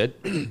left said,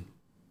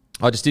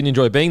 I just didn't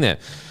enjoy being there.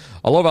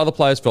 A lot of other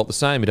players felt the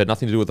same. It had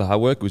nothing to do with the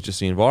hard work. It was just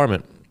the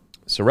environment.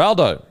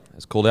 Seraldo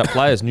has called out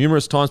players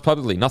numerous times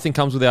publicly. Nothing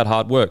comes without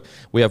hard work.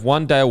 We have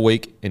 1 day a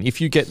week, and if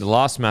you get the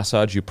last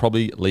massage, you're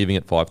probably leaving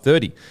at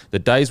 5:30. The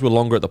days were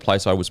longer at the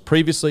place I was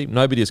previously.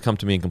 Nobody has come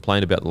to me and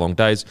complained about the long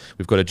days.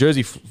 We've got a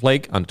Jersey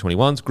Flag under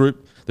 21s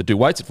group that do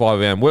weights at 5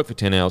 a.m, work for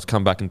 10 hours,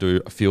 come back and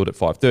do a field at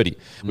 5:30.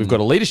 We've got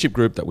a leadership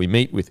group that we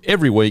meet with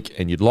every week,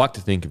 and you'd like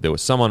to think if there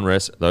was some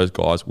unrest, those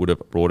guys would have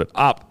brought it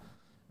up.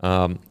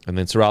 And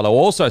then Serralo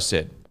also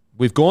said,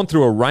 we've gone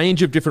through a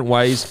range of different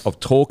ways of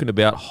talking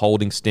about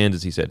holding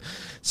standards, he said.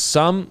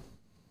 Some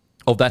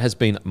of that has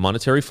been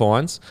monetary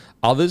fines.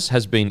 Others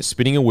has been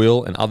spinning a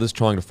wheel, and others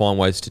trying to find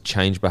ways to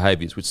change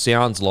behaviours, which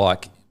sounds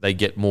like they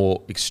get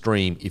more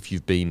extreme if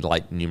you've been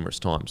late numerous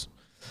times.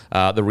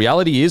 The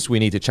reality is we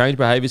need to change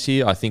behaviours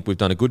here. I think we've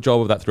done a good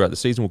job of that throughout the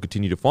season. We'll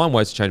continue to find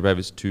ways to change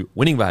behaviours to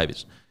winning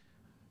behaviours.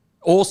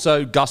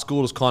 Also, Gus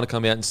Gould has kind of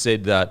come out and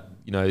said that,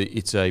 you know,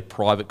 it's a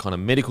private kind of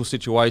medical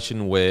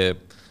situation where,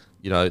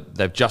 you know,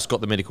 they've just got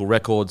the medical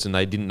records and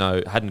they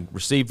hadn't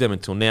received them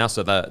until now,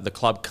 so the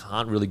club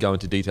can't really go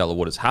into detail of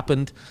what has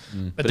happened.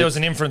 But there was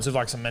an inference of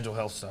like some mental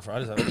health stuff,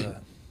 right? Is that what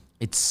that?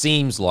 It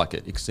seems like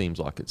it. It seems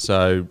like it.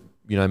 So,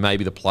 you know,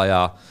 maybe the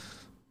player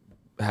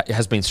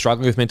has been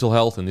struggling with mental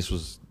health and this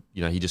was,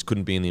 you know, he just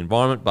couldn't be in the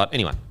environment. But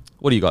anyway,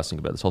 what do you guys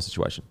think about this whole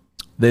situation?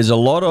 There's a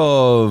lot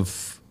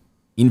of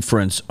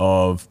inference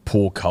of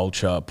poor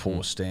culture,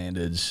 poor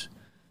standards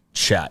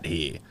chat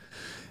here.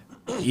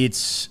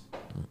 Is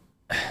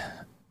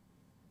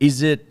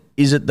it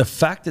the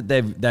fact that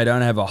they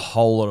don't have a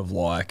whole lot of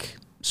like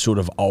sort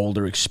of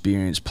older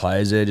experienced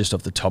players there just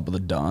off the top of the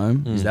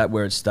dome? Is that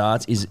where it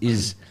starts?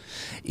 Is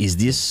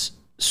this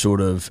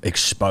sort of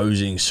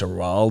exposing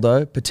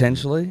Serraldo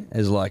potentially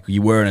as like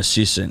you were an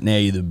assistant, now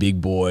you're the big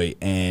boy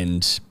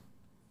and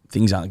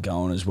things aren't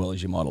going as well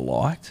as you might have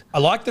liked? I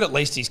like that at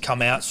least he's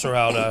come out,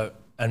 Serraldo,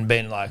 and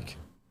been like,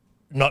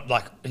 not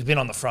like, he's been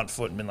on the front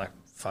foot and been like,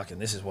 fucking,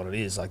 this is what it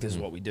is. Like, this is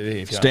what we do here.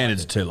 If you don't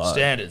Standards like are too low.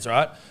 Standards,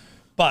 right?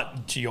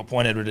 But to your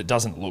point, Edward, it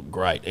doesn't look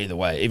great either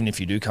way. Even if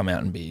you do come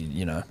out and be,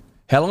 you know,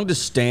 How long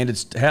does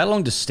standards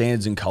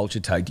and culture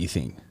take, do you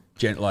think?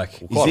 quite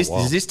a while.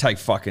 Does this take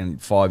fucking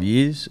 5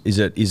 years? Is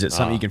it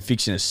something you can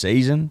fix in a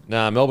season?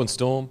 Nah, Melbourne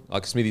Storm,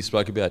 like Smithy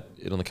spoke about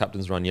it on the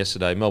captain's run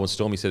yesterday. Melbourne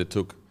Storm, he said it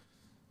took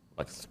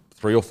like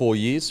 3 or 4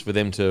 years for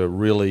them to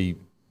really,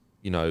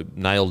 you know,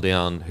 nail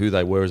down who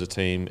they were as a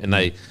team. And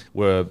they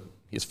were,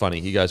 it's funny,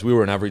 he goes, we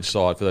were an average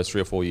side for those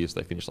 3 or 4 years.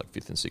 They finished like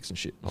 5th and 6th and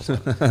shit. And I was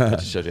like, that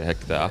just shows you how heck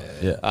they are.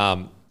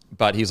 Yeah.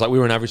 But he's like, we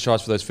were an average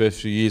side for those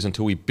first few years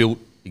until we built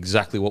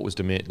exactly what was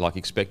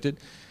expected.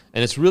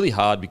 And it's really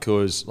hard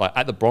because, like,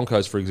 at the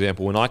Broncos, for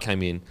example, when I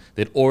came in,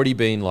 there'd already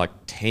been like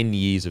 10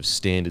 years of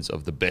standards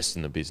of the best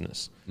in the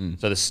business.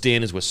 So the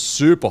standards were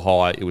super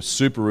high, it was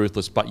super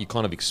ruthless, but you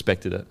kind of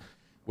expected it.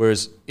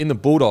 Whereas in the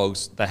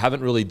Bulldogs, they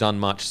haven't really done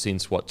much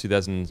since,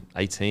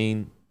 2018?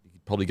 You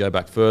could probably go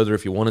back further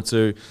if you wanted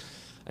to.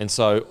 And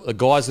so the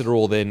guys that are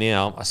all there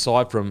now,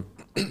 aside from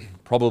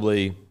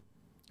probably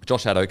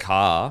Josh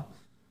Addo-Carr,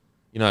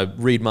 you know,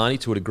 Reid Marnie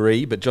to a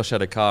degree, but Josh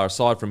Addo-Carr,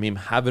 aside from him,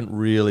 haven't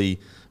really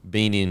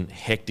been in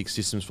hectic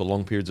systems for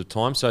long periods of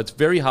time. So it's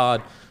very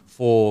hard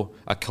for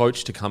a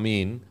coach to come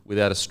in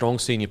without a strong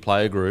senior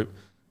player group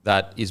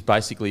that is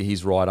basically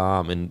his right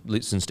arm and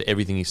listens to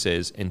everything he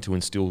says, and to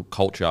instill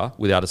culture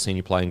without a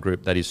senior playing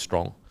group that is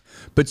strong.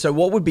 But so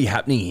what would be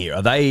happening here?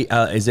 Are they?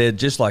 Is there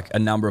just like a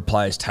number of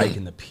players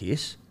taking the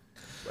piss?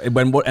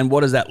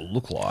 What does that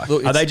look like?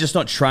 Look, are they just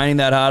not training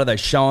that hard? Are they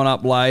showing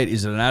up late?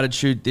 Is it an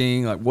attitude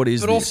thing? Like, what is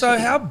but this? also,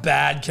 how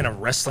bad can a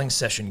wrestling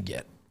session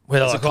get?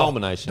 Where It's like, a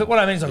culmination. But what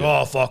I mean is like,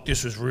 oh fuck,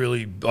 this was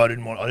really, I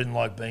didn't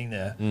like being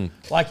there.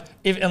 Like,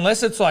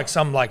 unless it's like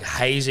some like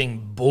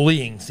hazing,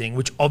 bullying thing,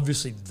 which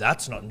obviously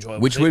that's not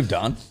enjoyable. Which we've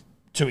done.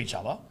 to each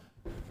other.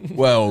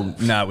 Well,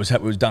 no,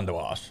 it was done to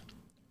us.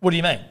 What do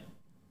you mean?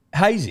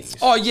 Hazings.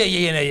 Oh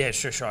yeah,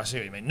 sure. I see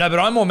what you mean. No, but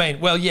I more mean,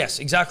 well, yes,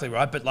 exactly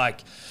right. But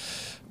like,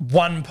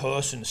 one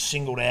person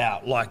singled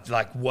out, like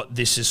what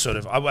this is sort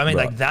of. I mean,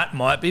 Right. like that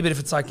might be, but if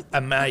it's like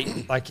a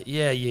mate, like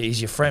yeah,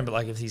 he's your friend, but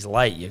like if he's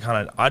late, you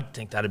kind of, I'd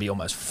think that'd be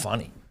almost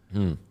funny.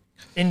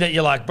 In that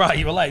you're like, bro,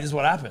 you were late. This is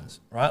what happens,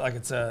 right? Like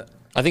it's a.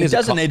 I think It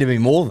doesn't need to be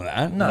more than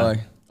that. No. Like,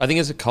 I think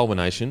it's a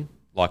culmination.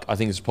 Like, I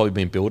think it's probably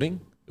been building.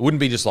 It wouldn't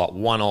be just like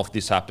one off,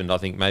 this happened. I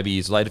think maybe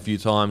he's late a few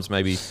times.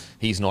 Maybe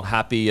he's not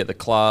happy at the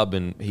club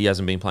and he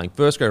hasn't been playing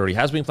first grade, or he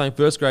has been playing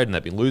first grade and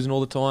they've been losing all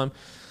the time.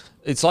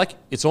 It's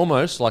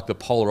almost like the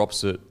polar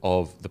opposite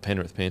of the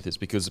Penrith Panthers,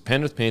 because the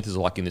Penrith Panthers are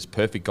like in this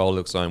perfect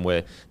Goldilocks zone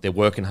where they're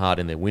working hard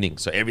and they're winning.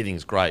 So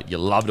everything's great. You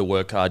love to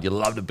work hard. You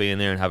love to be in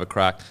there and have a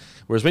crack.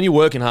 Whereas when you're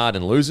working hard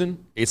and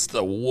losing, it's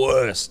the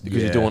worst,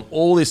 because you're doing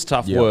all this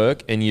tough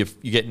work and you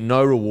get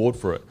no reward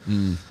for it.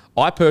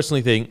 I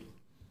personally think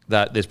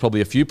that there's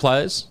probably a few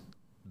players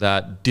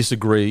that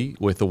disagree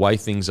with the way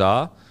things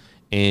are,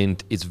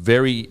 and it's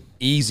very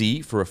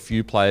easy for a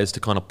few players to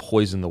kind of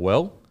poison the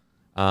well.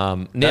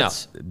 Now,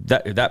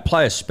 that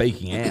player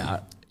speaking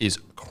out is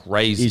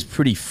crazy. is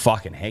pretty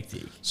fucking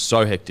hectic.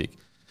 So hectic.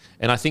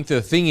 And I think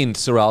the thing in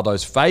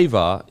Serraldo's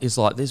favour is,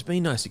 like, there's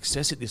been no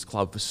success at this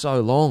club for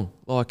so long.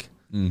 Like,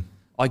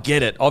 I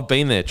get it. I've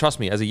been there. Trust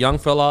me, as a young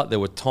fella, there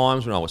were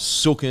times when I was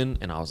sooking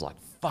and I was like,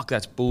 fuck,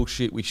 that's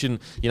bullshit. We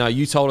shouldn't,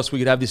 you told us we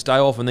could have this day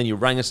off, and then you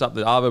rang us up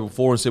the Arvo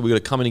before and said we got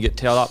to come in and get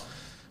towed up.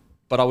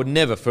 But I would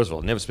never, first of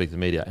all, never speak to the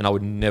media, and I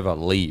would never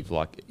leave.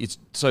 Like, it's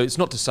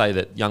not to say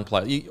that young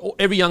player,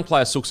 every young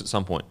player sooks at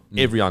some point.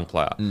 Every young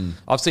player.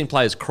 I've seen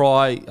players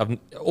cry,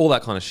 all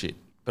that kind of shit.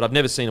 But I've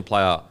never seen a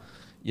player,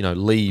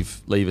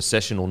 leave a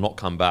session or not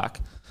come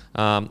back.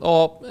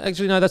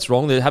 Actually, no, that's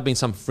wrong. There have been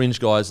some fringe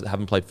guys that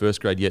haven't played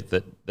first grade yet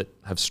that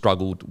have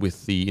struggled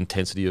with the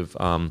intensity of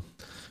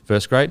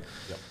first grade.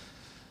 Yep.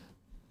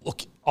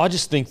 Look, I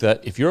just think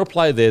that if you're a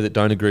player there that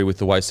don't agree with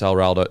the way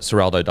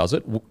Serraldo does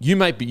it, you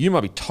might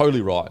be totally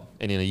right.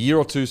 And in a year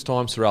or two's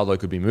time, Serraldo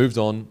could be moved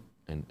on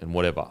and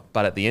whatever.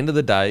 But at the end of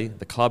the day,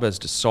 the club has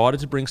decided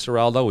to bring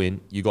Serraldo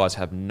in. You guys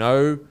have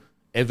no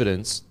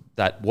evidence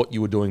that what you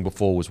were doing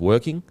before was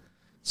working.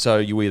 So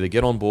you either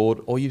get on board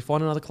or you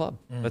find another club.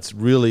 That's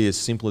really as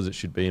simple as it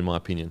should be, in my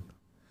opinion.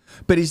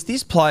 But is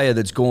this player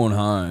that's gone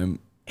home,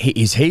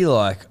 is he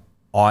like,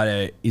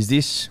 is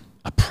this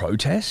a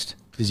protest?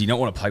 Does he not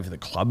want to play for the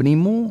club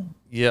anymore?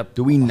 Yep.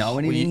 Do we know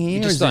anything here? You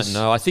just don't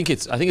know. I think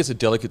it's a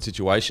delicate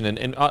situation,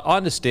 and I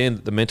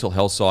understand the mental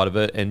health side of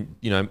it, and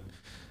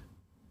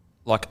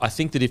I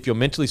think that if you're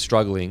mentally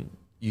struggling,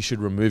 you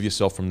should remove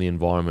yourself from the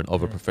environment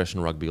of a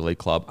professional rugby league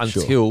club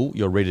until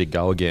you're ready to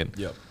go again.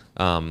 Yep.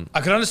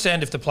 I could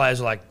understand if the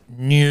players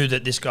knew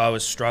that this guy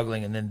was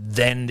struggling, and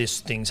then this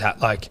thing's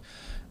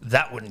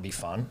that wouldn't be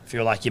fun. If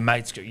you're like your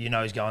mates,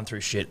 he's going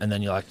through shit, and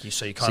then you're like, you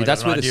kind of.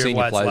 That's where the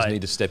senior players late.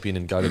 need to step in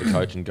and go to the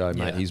coach and go,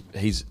 mate.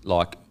 He's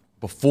like,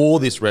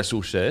 before this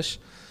wrestle sesh,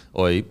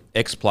 or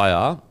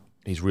ex-player,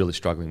 he's really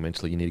struggling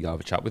mentally. You need to go have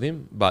a chat with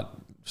him. But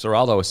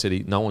Serraldo has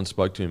said no one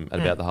spoke to him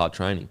about the hard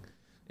training,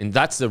 and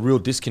that's the real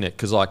disconnect,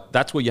 because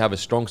that's where you have a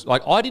strong.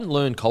 I didn't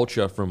learn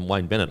culture from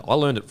Wayne Bennett. I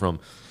learned it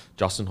from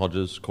Justin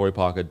Hodges, Corey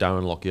Parker,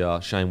 Darren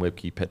Lockyer, Shane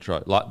Webke,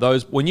 Petro. Like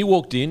those, when you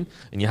walked in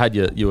and you had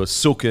you were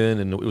sooking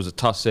and it was a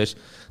tough sesh,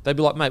 they'd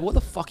be like, mate, what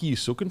the fuck are you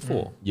sooking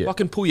for? Yeah.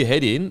 Fucking pull your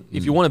head in.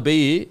 If you want to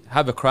be here,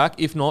 have a crack.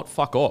 If not,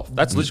 fuck off.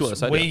 That's literally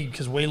what I say.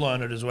 Because we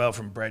learned it as well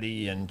from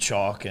Brady and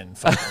Chalk and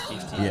fucking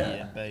 50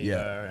 and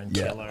Beaver and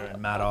Killer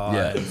and Matt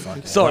Eye. And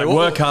fucking Sorry,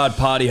 work hard,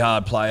 party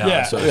hard, play hard.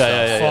 Yeah, Sort of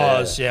stuff.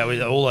 Foz,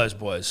 with all those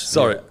boys.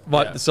 Sorry,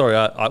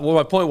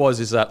 my point was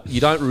is that you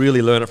don't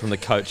really learn it from the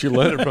coach. You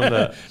learn it from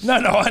the. No,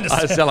 I understand.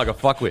 I sound like a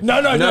fuckwit. No.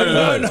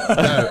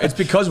 No, it's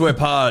because we were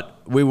part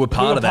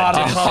of that.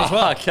 as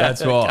well. Okay,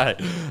 That's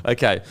right.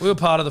 Okay. We were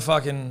part of the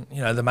fucking,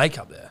 the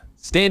makeup there.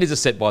 Standards are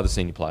set by the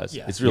senior players.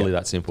 Yeah. It's really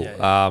that simple.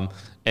 Yeah.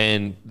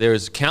 And there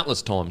is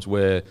countless times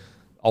where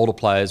older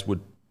players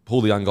would pull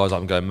the young guys up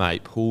and go,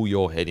 mate, pull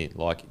your head in.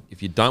 Like,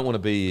 if you don't want to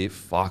be here,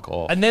 fuck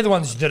off. And they're the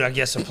ones that I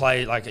guess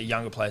a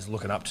younger players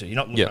looking up to. You're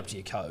not looking up to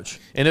your coach.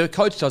 And if a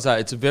coach does that,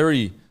 it's a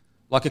very,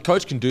 like a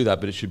coach can do that,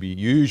 but it should be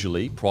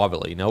usually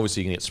privately. Now,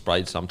 obviously you can get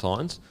sprayed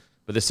sometimes,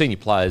 but the senior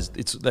players,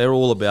 they're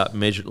all about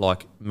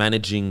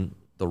managing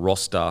the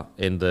roster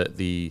and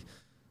the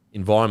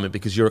environment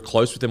because you're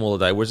close with them all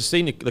the day. Whereas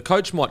the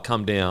coach might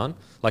come down,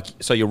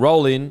 so you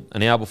roll in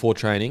an hour before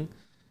training,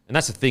 and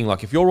that's the thing.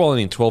 Like if you're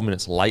rolling in 12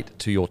 minutes late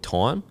to your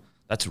time,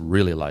 that's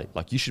really late.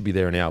 Like you should be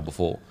there an hour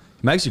before.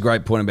 Makes a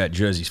great point about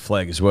Jersey's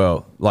flag as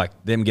well. Like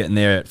them getting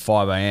there at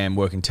 5 a.m,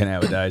 working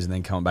 10-hour days, and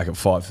then coming back at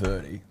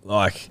 5:30.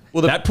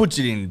 That puts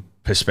it in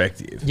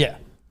perspective. Yeah.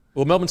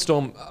 Well, Melbourne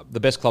Storm, the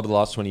best club of the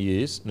last 20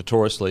 years,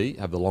 notoriously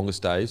have the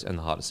longest days and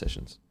the hardest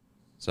sessions.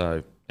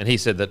 So, and he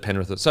said that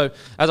Penrith. So,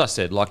 as I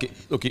said,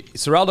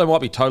 Serraldo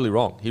might be totally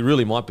wrong. He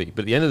really might be.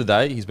 But at the end of the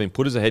day, he's been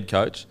put as a head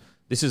coach.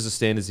 This is the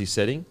standards he's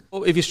setting.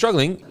 Well, if you're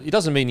struggling, it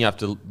doesn't mean you have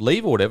to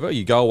leave or whatever.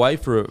 You go away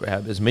for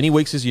as many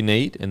weeks as you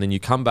need, and then you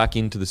come back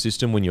into the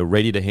system when you're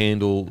ready to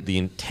handle the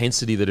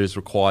intensity that is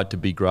required to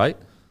be great,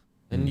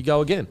 and you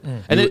go again.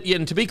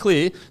 And to be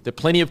clear, there are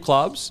plenty of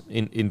clubs,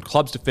 in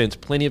clubs' defence,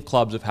 plenty of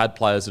clubs have had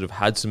players that have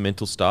had some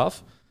mental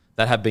stuff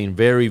that have been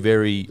very,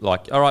 very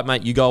all right,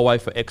 mate, you go away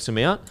for X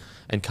amount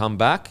and come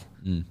back,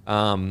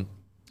 and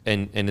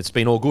it's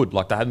been all good.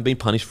 Like they haven't been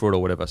punished for it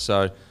or whatever.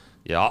 So,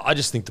 yeah, I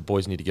just think the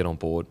boys need to get on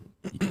board.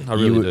 I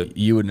really do.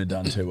 You wouldn't have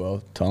done too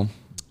well, Tom.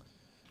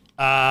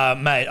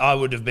 Mate, I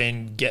would have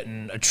been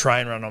getting a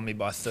train run on me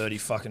by 30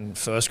 fucking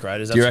first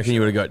graders. Do you reckon you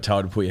would have got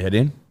told to put your head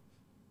in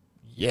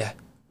Yeah.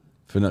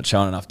 for not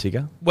showing enough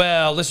ticker?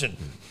 Well, listen,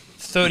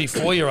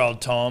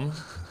 34-year-old Tom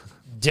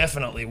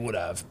definitely would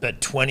have,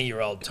 but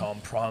 20-year-old Tom,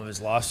 prime of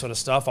his life sort of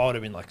stuff, I would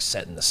have been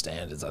setting the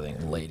standards, I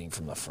think, leading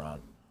from the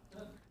front.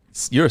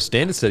 You're a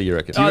standard setter, you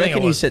reckon? Do you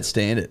reckon you set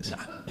standards? No,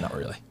 not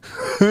really.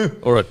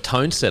 Or a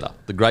tone setter,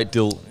 the great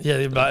Dill.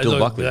 Yeah, but Dill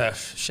look, Buckley.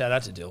 shout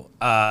out to Dill.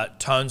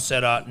 Tone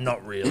setter,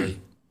 not really.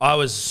 I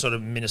was sort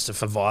of minister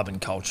for vibe and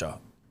culture.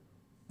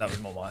 That was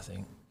more my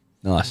thing.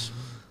 Nice.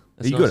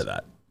 Are you nice. good at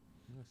that?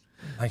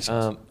 Thank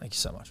you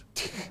so much.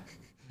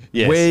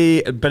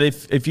 Yes. But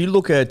if you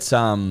look at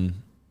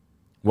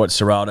what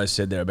Serraldo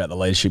said there about the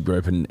leadership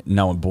group and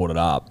no one brought it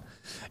up,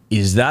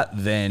 is that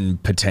then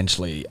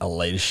potentially a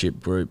leadership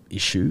group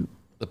issue?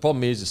 The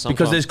problem is sometimes...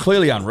 Because there's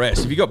clearly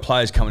unrest. If you've got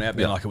players coming out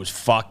being like it was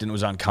fucked and it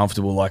was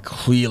uncomfortable, like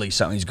clearly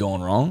something's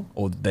gone wrong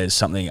or there's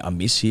something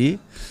amiss here.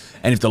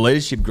 And if the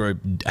leadership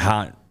group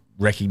aren't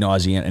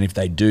recognising it and if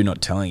they do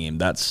not telling him,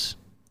 that's...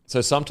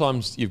 So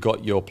sometimes you've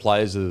got your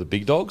players that are the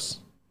big dogs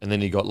and then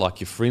you've got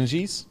your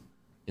fringies,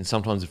 and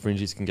sometimes the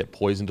fringies can get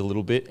poisoned a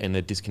little bit and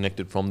they're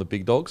disconnected from the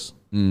big dogs.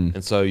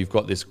 And so you've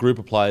got this group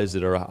of players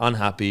that are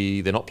unhappy,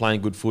 they're not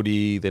playing good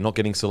footy, they're not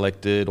getting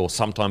selected, or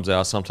sometimes they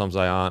are, sometimes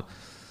they aren't.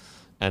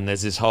 And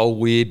there's this whole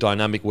weird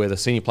dynamic where the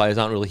senior players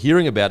aren't really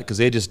hearing about it because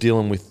they're just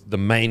dealing with the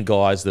main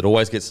guys that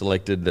always get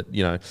selected,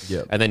 And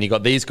then you've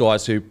got these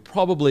guys who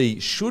probably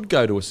should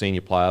go to a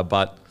senior player,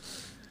 but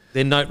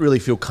they don't really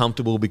feel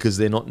comfortable because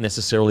they're not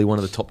necessarily one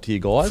of the top tier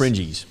guys.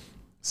 Fringies.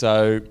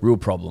 So real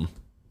problem.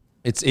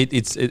 It's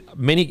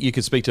many. You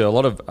could speak to a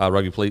lot of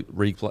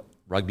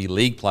rugby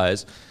league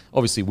players.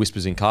 Obviously,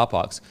 whispers in car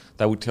parks.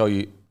 They would tell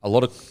you a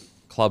lot of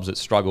clubs that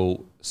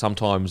struggle.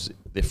 Sometimes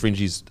their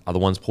fringies are the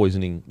ones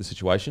poisoning the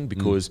situation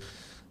because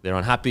they're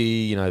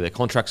unhappy. Their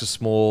contracts are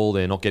small.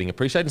 They're not getting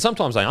appreciated. And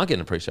sometimes they aren't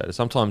getting appreciated.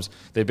 Sometimes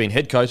there've been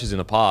head coaches in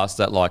the past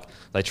that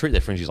they treat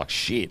their fringies like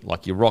shit.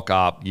 Like you rock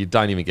up, you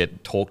don't even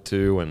get talked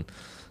to, and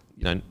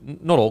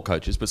not all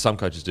coaches, but some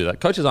coaches do that.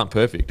 Coaches aren't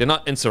perfect. They're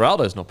not, and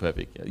Serraldo's not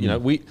perfect.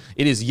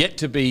 It is yet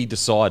to be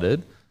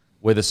decided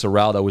whether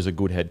Serraldo is a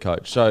good head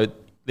coach. So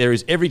there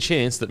is every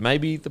chance that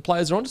maybe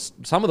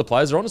some of the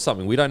players are onto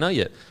something. We don't know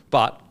yet.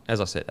 But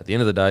as I said, at the end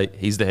of the day,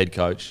 he's the head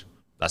coach.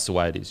 That's the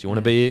way it is. You want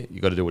to be here,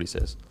 you got to do what he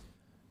says.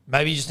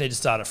 Maybe you just need to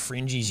start a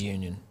fringies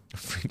union.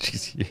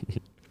 Fringies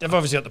union. They've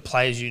obviously got the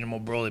players union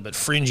more broadly, but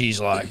fringies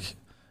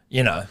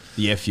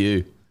The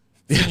FU.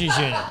 Fringies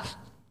union.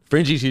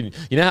 Fringies union.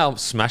 You know how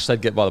smashed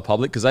they'd get by the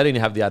public because they didn't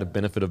have the added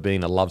benefit of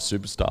being a loved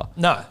superstar.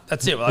 No,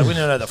 that's it. We don't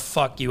know the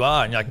fuck you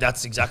are, and you're like,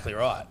 that's exactly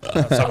right.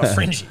 So I'm a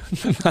fringy.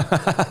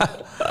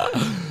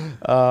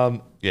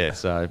 Yeah,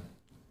 so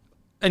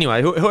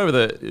anyway, whoever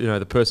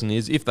the person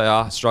is, if they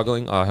are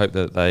struggling, I hope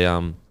that they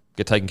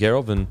get taken care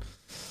of, and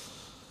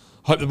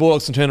hope the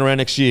Bulldogs can turn around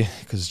next year,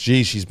 because,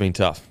 geez, she's been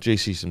tough.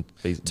 Geez, she's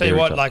been Tell you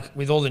what, tough. like,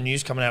 with all the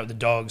news coming out with the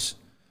Dogs,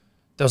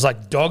 there was,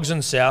 like, Dogs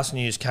and South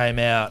news came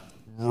out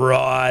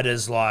right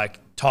as, like,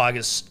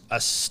 Tigers are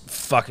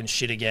fucking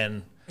shit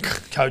again,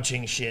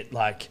 coaching shit,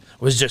 like,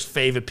 it was just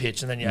fever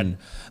pitch, and then you had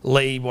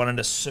Lee wanting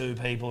to sue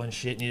people and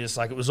shit, and you just,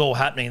 like, it was all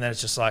happening, and then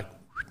it's just, like,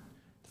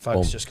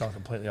 folks just gone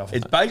completely off.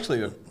 It's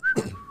basically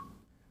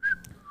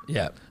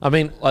Yeah. I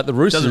mean, like the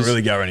Roosters... doesn't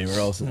really go anywhere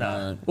else.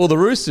 No. Well, the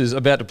Roosters are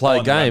about to play a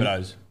the game,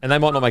 Rabbitohs. and they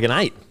might not make an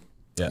 8.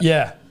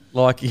 Yeah.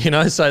 Like, you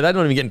know, so they're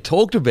not even getting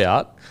talked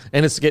about,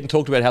 and it's getting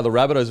talked about how the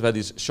Rabbitohs have had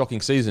this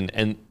shocking season,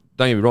 and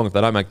don't get me wrong, if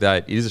they don't make the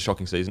 8, it is a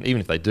shocking season. Even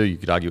if they do, you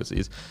could argue it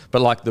is.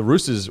 But, like, the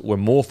Roosters were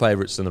more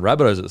favourites than the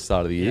Rabbitohs at the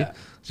start of the year. Yeah.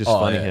 It's just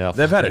funny how...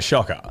 They've had a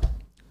shocker.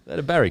 They had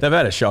a barrack. They've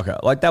had a shocker.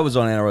 Like, that was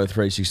on NRL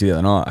 360 the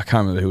other night. I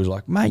can't remember who was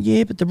like, mate,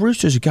 yeah, but the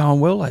Roosters are going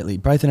well lately.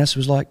 Braithen Essa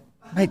was like,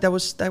 mate, they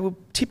were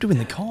tipped to win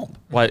the comp.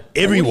 Like,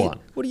 everyone.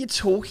 What are you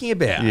talking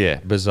about? Yeah,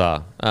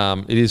 bizarre.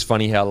 It is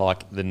funny how,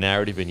 like, the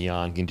narrative in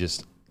yarn can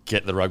just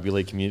get the rugby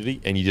league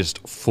community, and you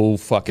just full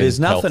fucking... There's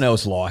nothing pelt.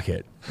 else like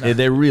it.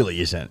 There really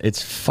isn't.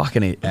 It's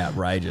fucking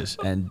outrageous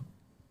and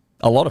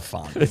a lot of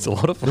fun. It's a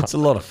lot of fun. It's a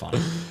lot of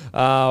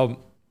fun.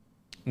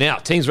 Now,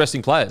 teams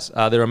resting players.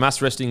 There are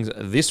mass restings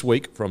this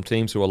week from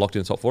teams who are locked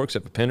in the top 4,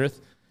 except for Penrith.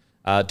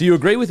 Do you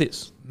agree with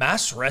this?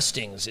 Mass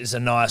restings is a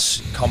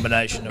nice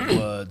combination of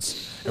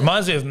words. It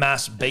reminds me of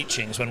mass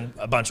beachings when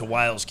a bunch of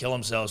whales kill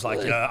themselves, like,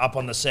 you know, up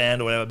on the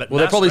sand or whatever. But Well,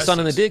 they're mass probably restings-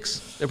 sunning their dicks.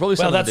 They're probably Well,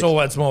 sunning that's their dicks. all.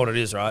 That's more what it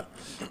is, right?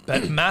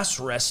 But mass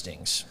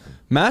restings.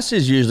 Mass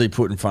is usually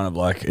put in front of,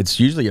 like, it's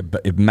usually a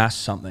mass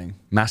something.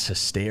 Mass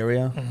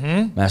hysteria,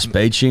 mass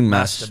beaching,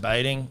 Mass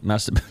debating.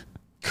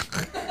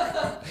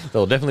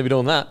 They'll definitely be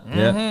doing that.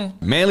 Yeah.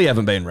 Manly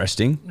haven't been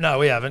resting. No,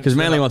 we haven't. Because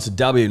Manly wants a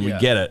W and we Yeah.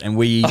 get it, and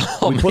we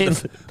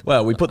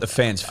put the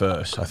fans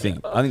first. I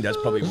think that's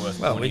probably worth.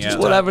 Well, we pointing just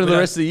out. What happened to we the don't-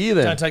 rest of the year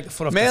then? Don't take the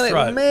foot off the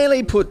throat.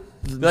 Manly put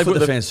They put the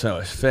the- fans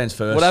first. Fans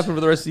first. What happened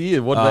for the rest of the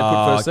year? What did they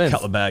put first then?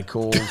 Couple of bad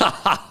calls.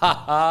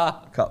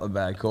 Couple of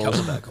bad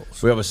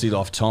calls. We obviously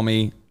lost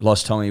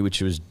Tommy,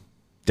 which was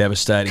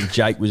devastating.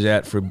 Jake was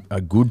out for a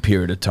good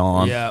period of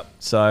time. Yeah.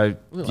 So,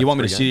 do you want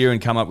me to 3 sit here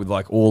and come up with,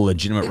 like, all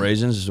legitimate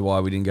reasons as to why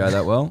we didn't go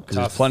that well? Because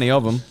there's Tough. plenty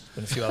of them.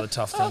 Been a few other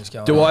tough things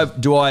going Do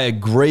on. I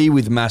agree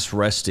with mass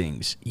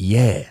restings?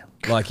 Yeah.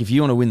 Like, if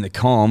you want to win the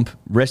comp,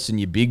 resting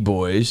your big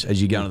boys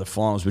as you go into the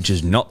finals, which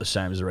is not the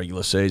same as the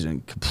regular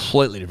season,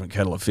 completely different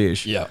kettle of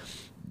fish. Yeah.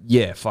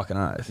 Yeah, fucking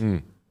oath.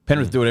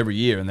 Penrith do it every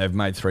year, and they've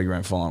made 3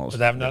 grand finals, But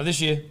they haven't done it this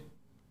year.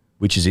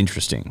 which is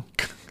interesting.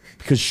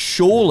 Because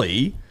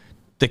surely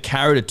the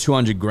carrot of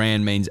 200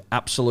 grand means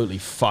absolutely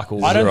fuck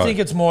all. I don't Right. think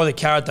it's more the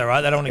carrot though,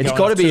 right? They don't want to It's go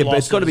got to on be two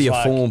it's got to be a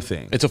losses, like- form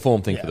thing It's a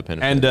form thing Yeah. for the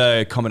Penrith. and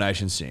a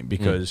combination sim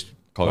because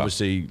Cogger.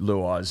 obviously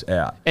Luai's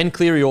out. And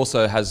Cleary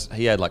also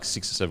he had like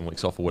 6 or 7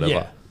 weeks off or whatever.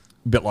 Yeah.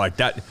 But like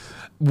that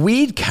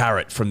weird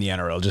carrot from the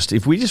NRL, just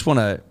if we just want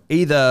to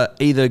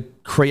either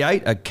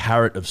create a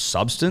carrot of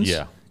substance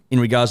Yeah. in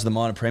regards to the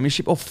minor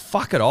premiership or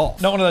fuck it off.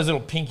 Not one of those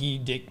little pinky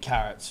dick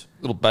carrots.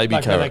 Little baby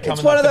Like where they carrot. come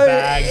It's in one like of the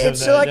those. bags of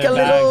It's the, like the a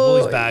bags, little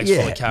Woolies bags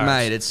full of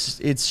carrots.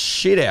 mate. It's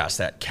shit house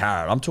that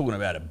carrot. I'm talking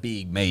about a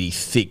big, meaty,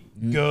 thick,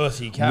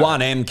 Girthy carrot.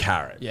 1M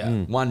carrot. Yeah.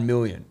 1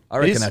 million. I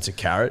reckon is- that's a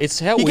carrot. it's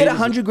how you weird get is it-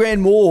 100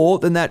 grand more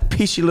than that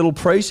pissy little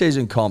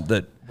preseason comp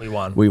that We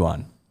won. we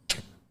won.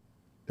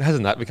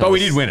 Hasn't that become? But we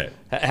did win it.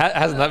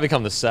 Hasn't that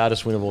become the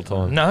saddest win of all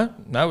time? No,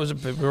 it was.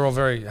 We were all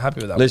very happy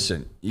with that.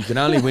 Listen, you can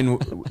only win.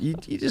 You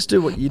just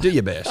do what you do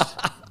your best,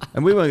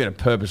 and we weren't going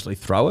to purposely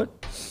throw it.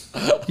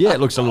 Yeah, it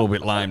looks a little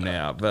bit lame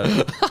now,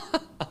 but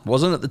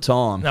wasn't at the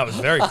time. No, it was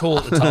very cool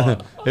at the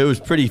time. It was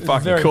pretty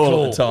fucking Very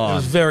cool, at the It time.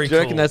 was very Do you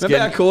cool. reckon that's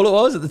Remember how cool it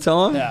was at the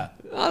time? yeah.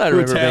 I don't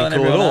We were remember it being tailing cool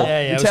at everyone all. up.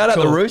 Yeah, You it was tailed up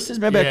the cool. Roosters.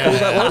 Remember how cool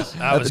that was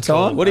that at was the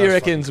time? cool. What do you That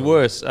was reckon's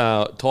worse,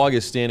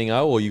 Tigers standing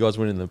O or you guys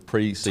winning the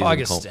pre-season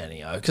Tigers comp?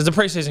 standing out because the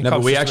preseason. No, but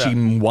comp's we just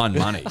actually about- won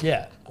money.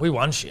 yeah, we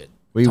won shit.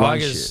 We won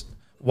Tigers shit.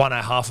 won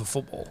a half of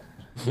football.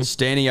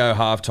 Standing O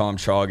halftime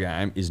trial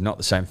game is not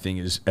the same thing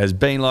as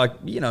being like,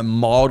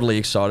 mildly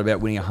excited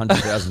about winning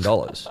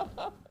 $100,000.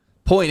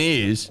 Point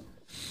is,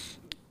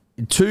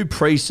 2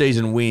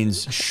 preseason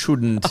wins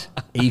shouldn't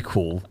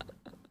equal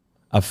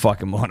a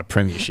fucking minor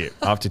premiership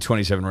after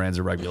 27 rounds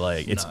of rugby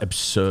league. It's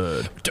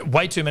absurd.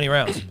 Way too many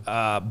rounds.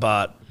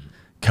 But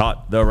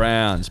Cut the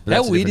rounds. But How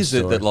that's a weird different is it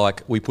story. that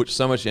like we put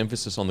so much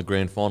emphasis on the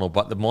grand final,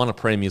 but the minor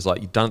premium is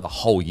like you've done it the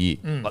whole year,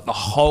 like the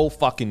whole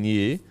fucking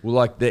year. Well,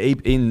 like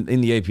in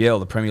the EPL,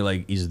 the Premier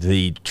League is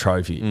the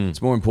trophy.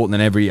 It's more important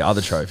than every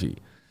other trophy,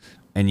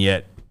 and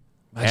yet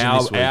Imagine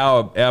this week.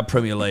 our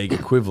Premier League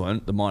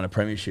equivalent, the minor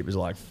premiership, is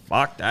like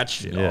fuck that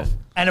shit Yeah. off.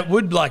 and it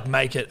would like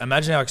make it.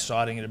 Imagine how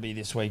exciting it'd be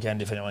this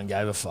weekend if anyone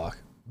gave a fuck.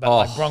 But Oh.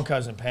 like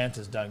Broncos and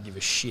Panthers don't give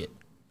a shit,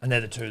 and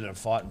they're the two that are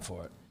fighting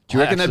for it. Do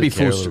you I reckon that'd be actually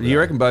care full? a little You bit.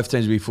 reckon both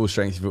teams would be full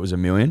strength if it was $1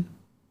 million?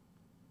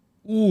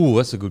 Ooh,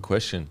 that's a good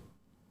question.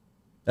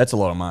 That's a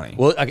lot of money.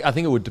 Well, I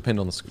think it would depend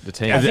on the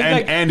team. I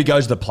think and it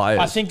goes to the players.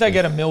 I think they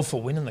get $1 million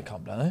for winning the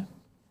comp, don't they?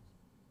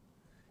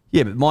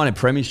 Yeah, but minor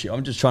premiership.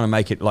 I'm just trying to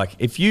make it like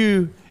if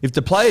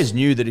the players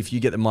knew that if you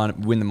get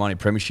win the minor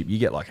premiership, you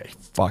get like a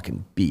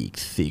fucking big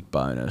thick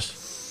bonus,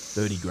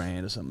 30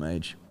 grand or something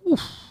each.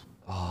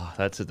 Oh,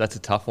 that's a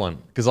tough one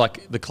because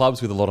like the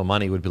clubs with a lot of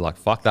money would be like,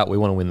 fuck that, we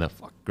want to win the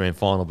grand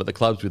final. But the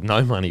clubs with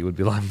no money would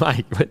be like,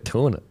 mate, we're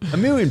doing it. $1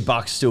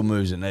 million still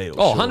moves a needle.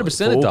 Oh, surely, 100%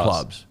 for it all does.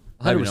 clubs.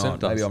 Maybe 100% not.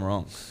 does. Maybe I'm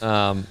wrong.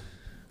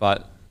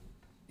 But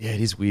yeah,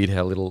 it is weird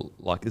how little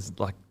like it's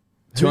like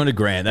 200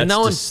 grand. That's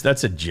no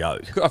that's a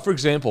joke. For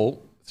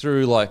example,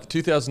 through like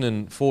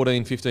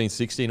 2014, 15,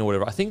 16 or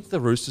whatever, I think the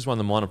Roosters won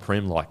the minor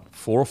prem like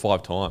 4 or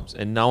 5 times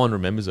and no one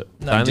remembers it.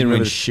 They didn't win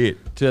remember shit.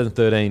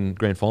 2013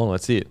 grand final,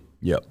 that's it.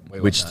 Yep.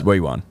 We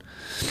won.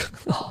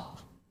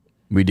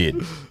 We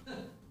did.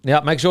 Now,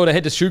 make sure to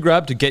head to Shoe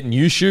Grab to get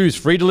new shoes.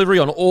 Free delivery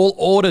on all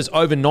orders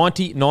over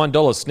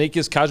 $99.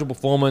 Sneakers, casual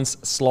performance,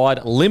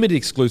 slide, limited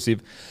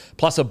exclusive,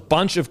 plus a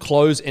bunch of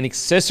clothes and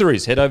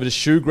accessories. Head over to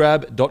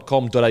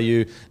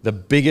shoegrab.com.au, the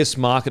biggest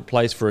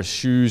marketplace for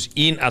shoes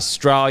in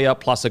Australia.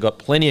 Plus, they've got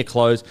plenty of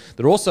clothes.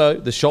 They're also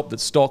the shop that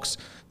stocks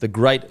the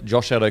great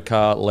Josh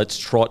Adokar Let's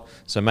Trot.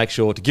 So make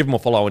sure to give them a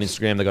follow on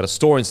Instagram. They've got a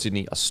store in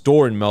Sydney, a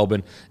store in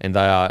Melbourne, and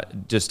they are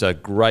just a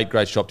great,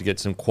 great shop to get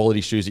some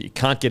quality shoes that you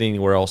can't get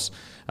anywhere else.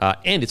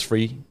 And it's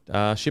free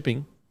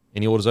shipping.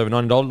 Any orders over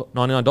 $99.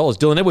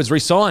 Dylan Edwards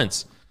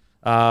re-signs.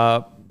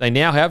 They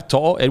now have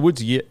To'o,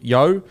 Edwards,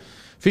 Yo,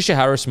 Fisher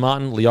Harris,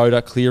 Martin,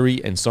 Leota,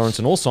 Cleary, and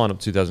Sorensen all signed up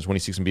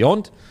 2026 and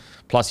beyond.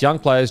 Plus young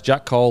players,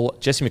 Jack Cole,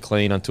 Jesse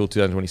McLean until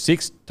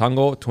 2026,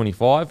 Tungo,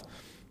 25.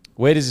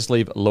 Where does this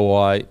leave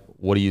Luai?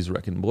 What do you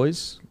reckon,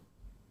 boys?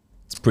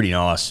 It's pretty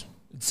nice.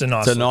 It's a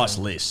nice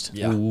list.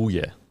 Yeah. Ooh,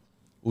 yeah.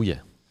 Ooh, yeah.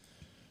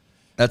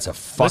 That's a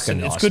fucking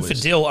nice it's good list.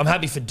 for Dill. I'm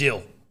happy for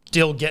Dill.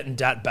 Dill getting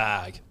that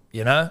bag,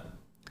 you know?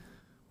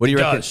 What do you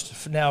reckon?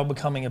 Ghost, now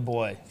becoming a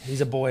boy.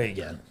 He's a boy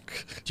again.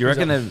 Do you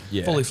reckon they've...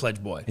 Yeah. Fully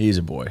fledged boy. He is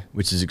a boy,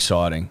 which is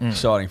exciting.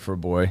 Exciting for a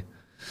boy.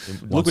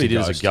 Look what he did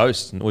as a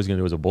ghost and all he's going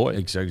to do as a boy.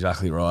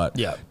 Exactly right.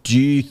 Yeah. Do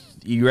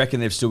you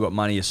reckon they've still got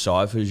money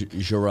aside for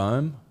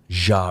Jerome?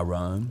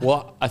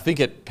 Well, I think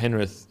at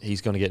Penrith,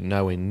 he's going to get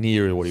nowhere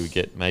near what he would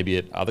get maybe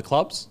at other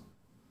clubs.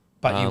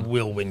 But you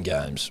will win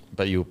games.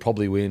 But you'll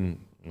probably win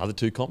another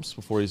 2 comps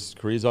before his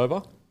career's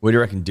over. What do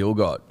you reckon Dill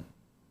got?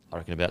 I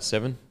reckon about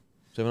 700.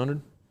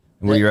 And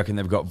what do you reckon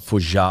they've got for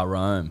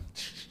Jerome?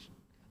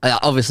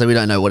 Obviously, we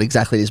don't know what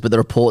exactly it is, but the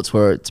reports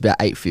were it's about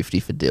 850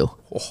 for Dill.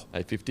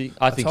 850.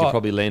 I think hot. you're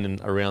probably landing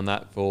around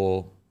that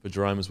for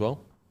Jerome as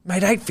well.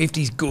 Mate,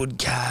 850's good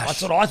cash.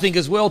 That's what I think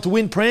as well, to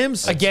win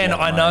Prams. Again,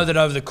 I know that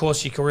over the course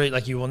of your career,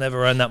 like you will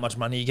never earn that much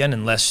money again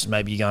unless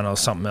maybe you're going on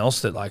something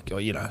else that like,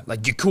 or, you know,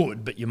 like you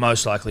could, but you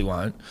most likely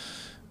won't.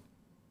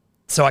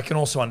 So I can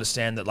also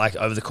understand that like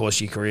over the course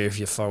of your career, if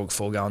you're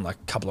foregoing like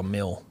a couple of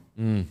mil,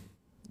 you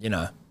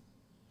know.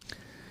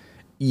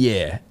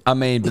 Yeah. I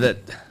mean, but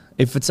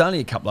if it's only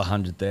a couple of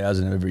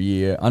 100,000 every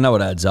year, I know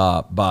it adds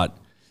up, but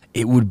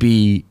it would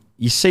be...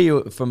 You see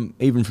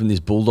even from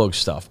this Bulldog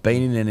stuff,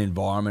 being in an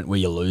environment where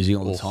you're losing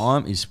all the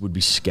time would be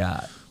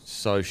scat.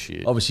 So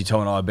shit. Obviously,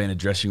 Tom and I have been in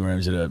dressing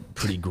rooms that are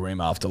pretty grim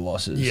after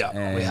losses.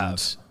 Yeah, we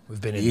have. We've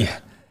been in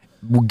there.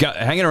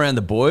 Hanging around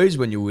the boys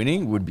when you're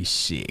winning would be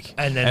sick.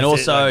 And then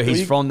also,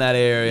 he's from that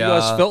area. You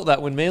guys felt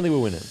that when Manly were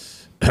winning.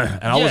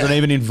 And I wasn't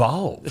even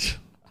involved.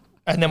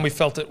 And then we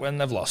felt it when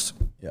they've lost.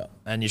 Yeah.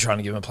 And you're trying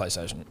to give them a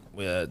PlayStation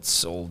where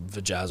it's all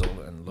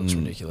vajazzled and looks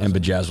ridiculous. And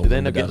bejazzled. Did they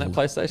end up getting that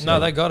PlayStation? No,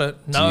 they got it.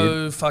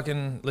 No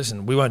fucking...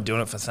 Listen, we weren't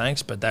doing it for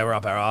thanks, but they were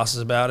up our asses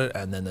about it,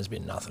 and then there's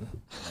been nothing.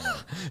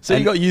 So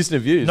you got used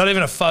and abused. Not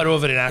even a photo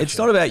of it in action. It's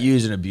not about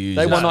use and abuse.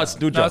 They one night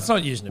stood No, it's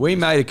not using it. We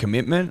made a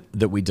commitment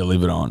that we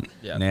delivered on.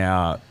 Yeah.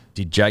 Now,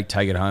 did Jake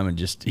take it home and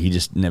he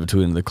just never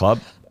took it into the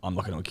club? I'm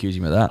not going to accuse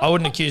him of that. I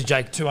wouldn't accuse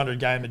Jake 200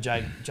 game of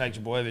Jake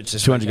Jaboyevich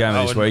this 200 weekend. game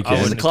of this weekend.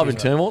 Is Is the club in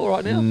turmoil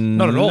right now?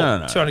 Not at all.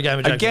 No. 200 game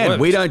of Jake Again, Jaboyevich.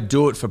 we don't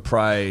do it for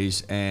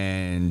praise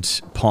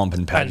and pomp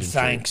and And pageantry.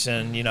 thanks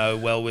and, you know,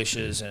 well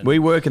wishes. And We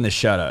work in the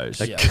shadows,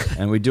 Yeah.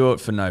 and we do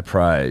it for no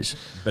praise.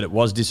 But it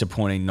was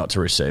disappointing not to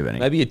receive any.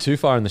 Maybe you're too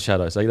far in the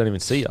shadows, so you don't even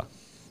see you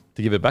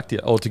to give it back to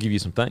you or to give you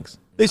some thanks.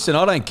 Listen,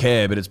 I don't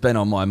care, but it's been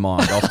on my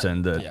mind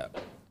often that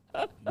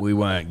yeah. we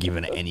weren't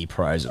given any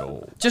praise at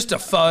all. Just a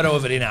photo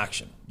of it in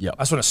action. Yep.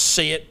 I just want to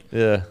see it,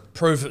 Yeah.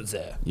 prove it's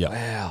there. Yeah.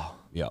 Wow.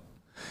 Yeah.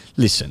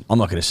 Listen, I'm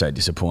not going to say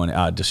disappointing,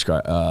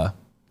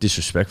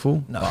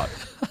 disrespectful. No. But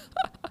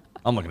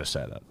I'm not going to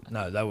say that.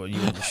 No, you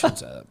should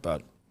say that.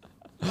 But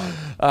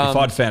If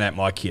I'd found out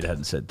my kid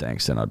hadn't said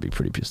thanks, then I'd be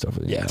pretty pissed off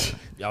with him.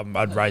 yeah,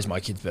 I'd raise my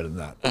kids better than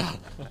that.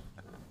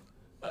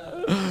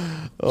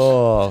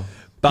 Oh.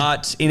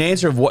 But in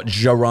answer of what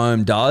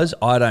Jerome does,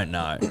 I don't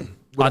know. Would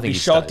I think be he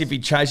shocked stays. if he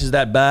chases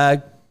that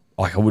bag?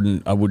 Like I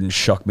wouldn't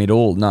shock me at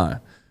all. No.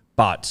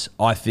 But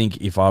I think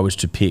if I was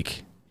to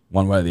pick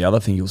one way or the other, I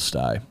think he'll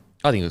stay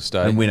I think he'll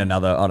stay. and win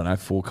another. I don't know,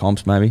 4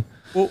 comps maybe,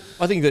 Well,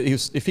 I think that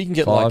if he can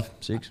get 5, like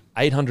 6.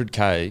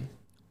 800K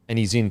and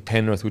he's in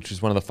Penrith, which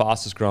is one of the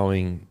fastest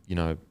growing, you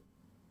know,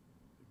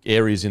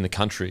 areas in the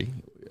country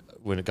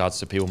when it regards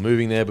to people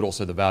moving there, but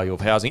also the value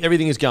of housing.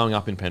 Everything is going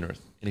up in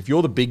Penrith. And if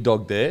you're the big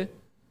dog there,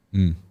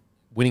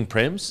 winning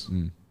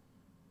prems,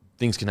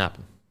 things can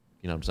happen.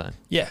 You know what I'm saying?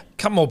 Yeah, a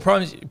couple more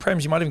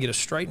prems, you might even get a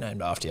street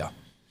named after you.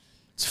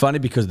 It's funny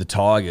because the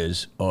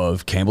Tigers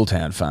of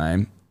Campbelltown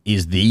fame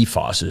is the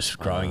fastest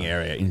growing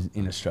area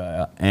in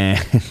Australia, and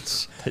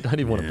They don't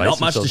even want to base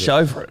not much to themselves show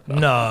out. for it.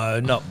 No,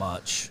 not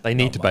much. They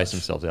need Not to base much.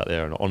 themselves out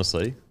there, and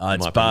honestly.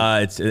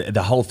 It's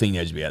the whole thing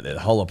needs to be out there. The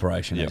whole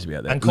operation needs to be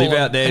out there. And call Live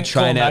them- out there, and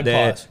call train them out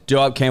there, Magpies. do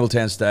up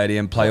Campbelltown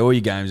Stadium, play all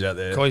your games out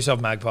there. Call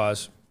yourself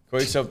Magpies. Call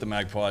yourself the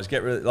Magpies.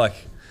 Get rid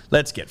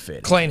let's get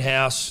fit. Clean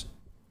house,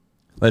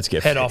 Let's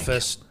get head fit.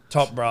 office,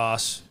 top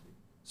brass,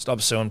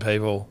 stop suing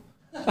people,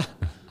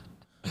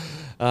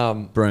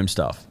 Broom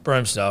stuff.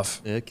 broom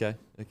stuff. Yeah, okay.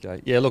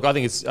 Yeah, look, I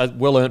think it's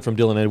well earned from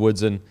Dylan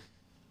Edwards, and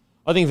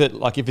I think that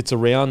like if it's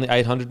around the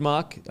 800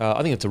 mark,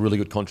 I think it's a really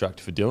good contract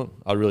for Dylan.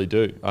 I really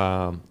do.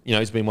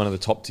 He's been one of the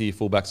top tier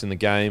fullbacks in the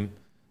game.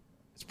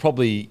 It's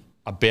probably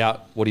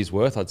about what he's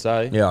worth, I'd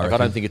say. Yeah, I I reckon.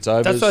 don't think it's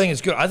over. That's what I think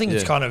it's good. I think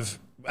it's Yeah. kind of,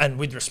 and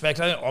with respect,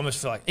 I almost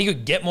feel like he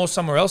could get more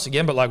somewhere else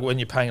again, but like when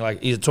you're paying, like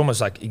it's almost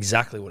like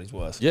exactly what he's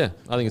worth. Yeah,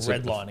 I think it's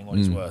Redlining what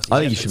he's worth. I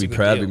think he It's should a be good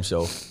proud of deal.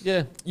 himself.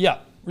 Yeah, Yeah,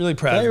 really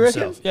proud Don't of you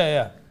reckon? himself.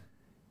 Yeah.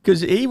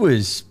 Because he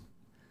was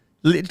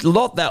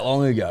not that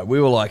long ago. We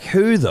were like,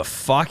 who the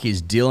fuck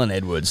is Dylan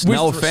Edwards? With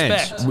No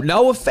offense. respect.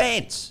 No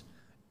offense.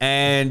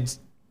 And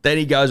then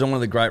he goes on one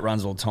of the great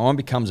runs of all time,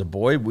 becomes a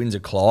boy, wins a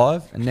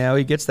Clive, and now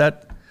he gets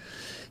that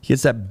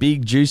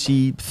big,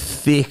 juicy,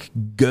 thick,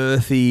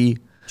 girthy,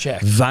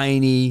 Check.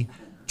 veiny.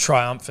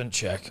 Triumphant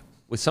check.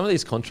 with some of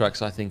these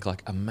contracts, I think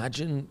like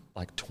imagine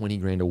like 20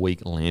 grand a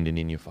week landing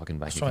in your fucking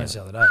bank I was trying account. this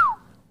the other day.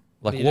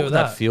 Like do you what do would with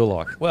that that? feel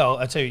like? Well,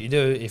 I tell you what you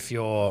do if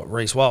you're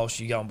Reece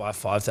Walsh, you go and buy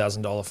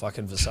 $5,000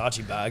 fucking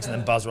Versace bags, and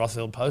then Buzz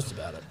Rothfield posts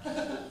about it.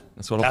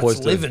 That's what our boys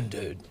That's do. living,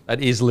 dude.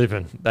 That is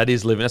living. That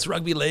is living. That's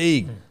rugby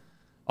league.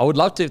 I would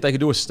love to if they could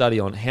do a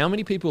study on how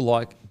many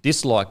people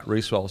dislike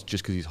Reece Walsh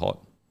just because he's hot.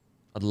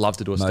 I'd love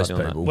to do a Most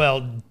study on people.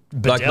 Well,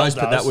 Bedell Like most,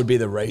 does. that would be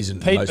the reason.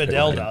 Pete most people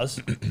Bedell hate him. does.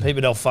 Pete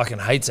Bedell fucking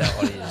hates how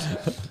hot he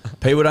is.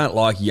 People don't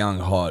like young,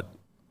 hot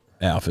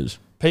alphas.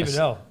 Pete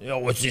Bedell. Oh,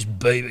 what's this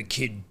Bieber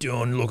kid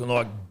doing looking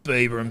like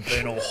Bieber and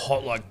being all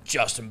hot like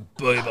Justin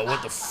Bieber?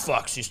 What the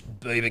fuck's this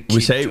Bieber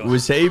kid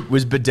doing?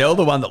 Was Bedell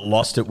the one that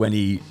lost it when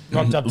he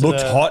Rocked up to looked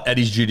the- hot at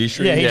his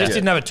judiciary? Yeah, he just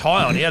didn't have a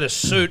tie on. He had a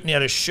suit and he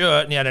had a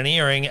shirt and he had an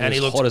earring and he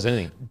He's looked hot as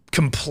anything.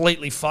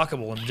 completely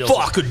fuckable. And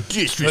fucking who's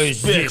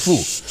disrespectful.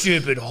 this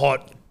stupid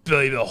hot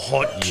Bieber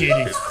hot kid?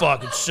 He's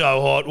fucking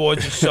so hot. Why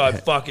is he so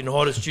fucking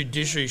hot? It's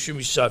judiciary. He shouldn't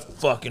be so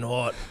fucking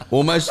hot.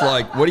 Almost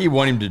like, what do you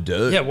want him to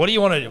do? Yeah, what do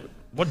you want to do?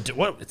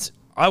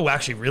 I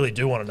actually really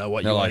do want to know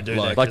what you No, want to do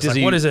like- there. Like, 'cause,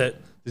 what is it?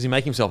 Does he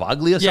make himself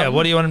ugly or something? Yeah,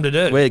 what do you want him to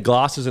do? Wear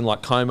glasses and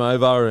like comb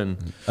over and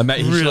I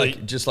mean, he's Really-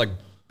 just like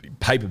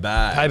paper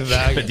bag. Paper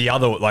bag. But the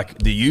other, like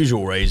the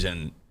usual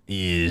reason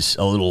is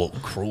a little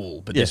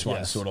cruel. But this one's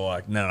Yes. sort of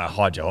like, no,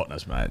 hide your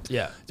hotness, mate.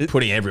 Yeah. It's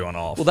putting everyone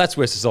off. well, that's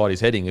where society's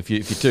heading. If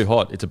you're too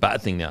hot, it's a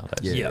bad thing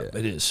nowadays. Yeah,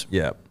 it is.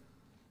 yeah.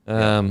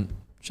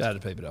 Shout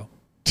out to Pete Bedell.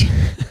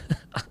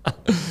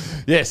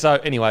 Yeah. So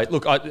anyway,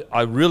 look,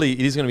 I really,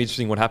 it is going to be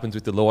interesting what happens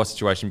with the Luai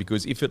situation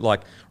because if it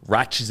like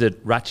ratchets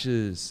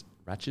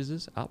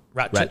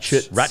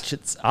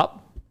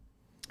up,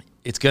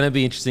 it's going to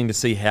be interesting to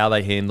see how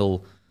they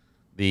handle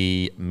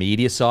the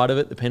media side of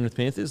it, the Penrith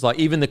Panthers. Like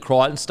even the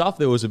Crichton stuff,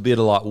 there was a bit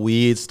of like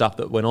weird stuff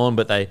that went on,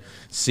 but they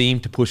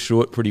seemed to push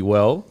through it pretty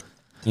well.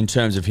 In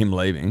terms of him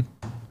leaving.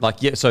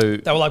 Like, yeah, so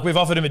They were like, we've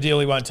offered him a deal,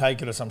 he won't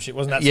take it or some shit.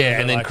 Wasn't that yeah,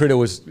 something and then like, Critter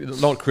was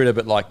not Critter,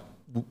 but like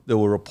there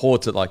were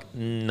reports that like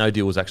no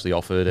deal was actually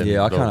offered. And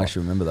Yeah, I blah, can't blah.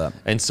 actually remember that.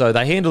 And so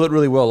they handle it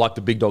really well, like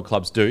the big dog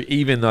clubs do,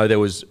 even though there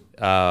was,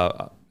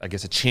 I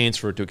guess, a chance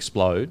for it to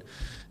explode.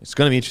 It's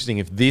going to be interesting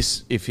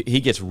if he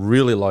gets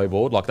really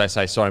lowballed, like they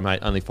say, sorry, mate,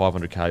 only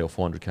 500K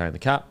or 400K in the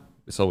cap.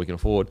 That's all we can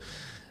afford.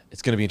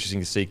 It's going to be interesting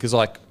to see because,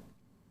 like,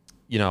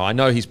 you know, I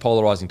know he's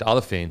polarising to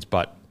other fans,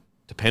 but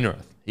to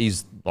Penrith,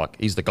 he's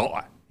the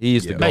guy. He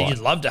is the guy. Mate, you'd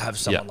love to have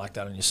someone Yeah. like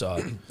that on your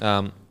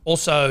side.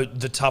 Also,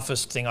 the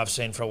toughest thing I've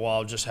seen for a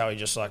while, just how he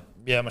just like,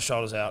 yeah, my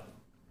shoulder's out.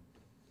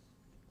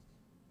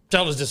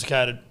 Shoulder's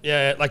dislocated.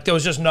 Yeah, like there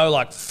was just no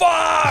like,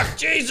 fuck,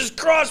 Jesus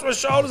Christ, my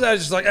shoulder's out.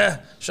 He's just like,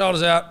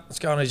 shoulder's out. It's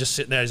going on. He's just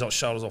sitting there. He's got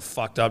shoulders all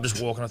fucked up,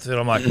 just walking through it.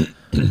 I'm like,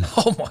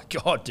 oh my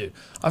God, dude.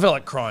 I felt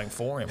like crying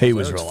for him. He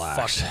was It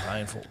relaxed. fucking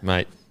painful.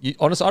 Mate,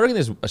 honestly, I reckon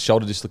there's a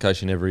shoulder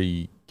dislocation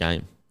every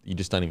game. You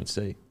just don't even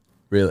see.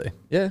 Really?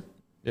 Yeah.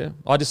 Yeah.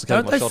 I dislocated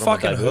Don't my they shoulder on my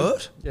fucking debut.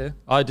 hurt? Yeah.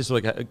 I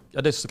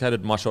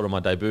dislocated my shoulder on my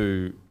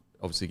debut,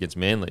 obviously against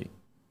Manly,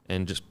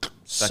 and just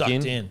Sucked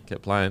in.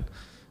 kept playing.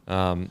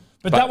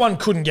 But that one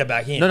couldn't get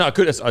back in. No, I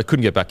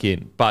couldn't get back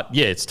in. But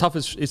yeah, it's tough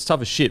as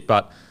shit.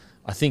 But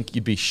I think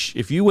you'd be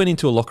if you went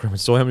into a locker room and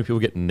saw how many people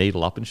get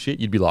needle up and shit,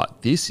 you'd be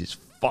like, this is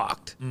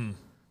fucked.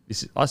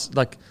 This is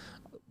like.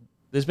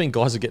 There's been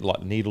guys that get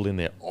like needled in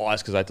their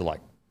eyes because they had to like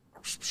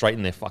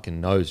straighten their fucking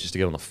nose just to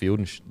get on the field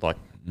and like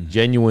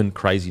genuine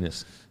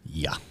craziness.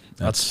 Yeah.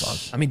 That's fun.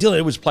 I mean, Dylan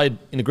Edwards played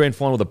in the grand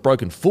final with a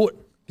broken foot.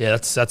 Yeah,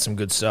 that's some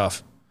good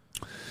stuff.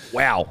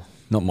 Wow.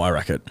 Not my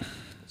racket.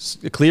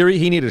 Cleary,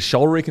 he needed a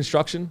shoulder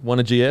reconstruction, won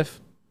a GF.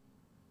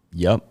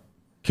 Yep.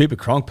 Cooper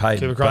Cronk paid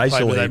Cooper Cronk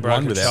played with a basically one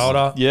broken without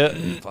shoulder.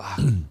 Yeah.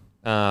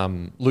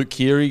 Fuck. Luke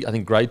Keary, I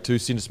think grade 2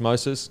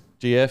 syndesmosis,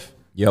 GF.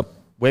 Yep.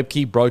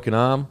 Webke, broken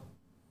arm.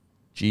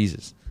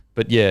 Jesus.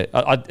 But yeah,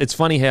 it's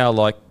funny how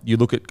like you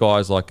look at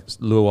guys like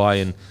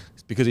Luai, and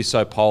because he's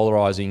so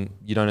polarizing,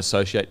 you don't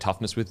associate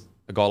toughness with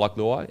a guy like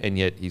Luai, and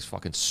yet he's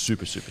fucking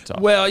super, super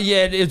tough. Well,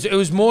 yeah, it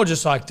was more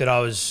just like that. I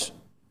was,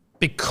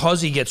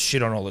 because he gets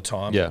shit on all the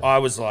time. Yeah. I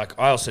was like,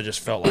 I also just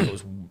felt like it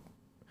was.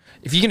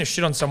 If you're gonna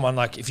shit on someone,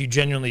 like if you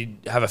genuinely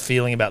have a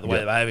feeling about the way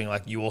they're behaving,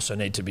 like you also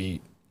need to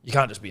be. You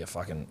can't just be a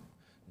fucking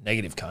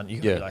negative cunt. You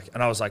can be like,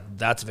 and I was like,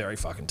 that's very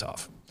fucking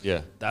tough.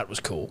 Yeah. That was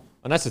cool.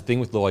 And that's the thing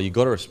with Luai, you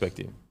got to respect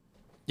him.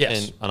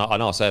 Yes. And I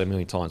know I say it a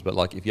million times, but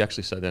like if you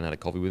actually sat down and had a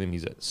coffee with him,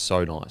 he's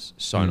so nice,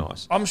 so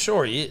nice. I'm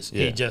sure he is.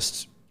 Yeah. He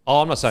just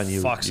Oh, I'm not saying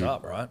you fucks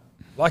up, right?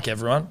 Like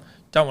everyone. You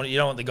don't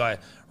want the guy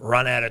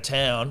run out of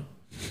town.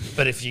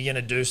 But if you're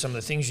gonna do some of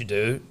the things you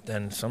do,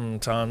 then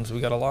sometimes we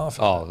got to laugh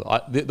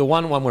at it. The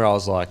one where I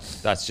was like,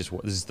 that's just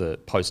what this is the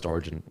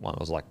post-origin one. I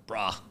was like,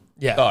 bruh,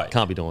 Yeah.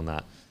 can't be doing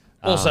that.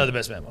 Also the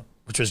best man one,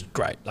 which was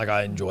great. Like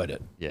I enjoyed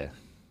it. Yeah.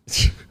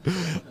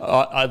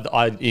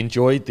 I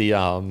enjoyed the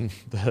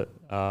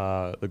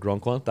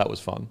Gronk one. That was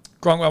fun.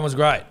 Gronk one was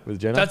great. With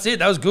Jenna? That's it.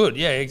 That was good.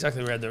 Yeah,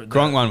 exactly. We had the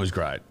Gronk one was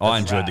great. I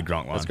enjoyed right. the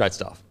Gronk one. That's great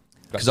stuff.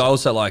 Because I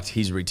also liked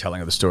his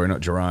retelling of the story,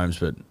 not Jerome's,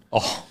 but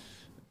Oh,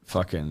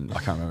 fucking, I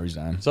can't remember his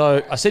name.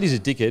 so I said he's a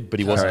dickhead, but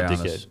he wasn't a Harry dickhead.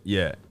 Arnott.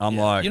 Yeah. I'm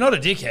like, You're not a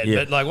dickhead, Yeah.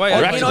 but like, wait,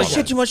 I, wait, you know, I wait.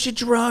 said to him, I said,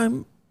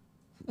 Jerome,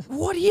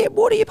 why do you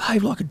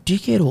behave like a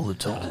dickhead all the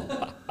time?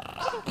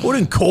 I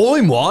didn't call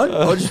him one.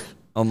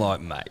 I'm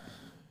like, mate,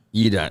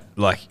 you don't.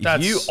 Like, if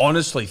That's- you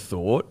honestly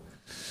thought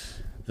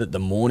that the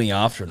morning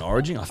after an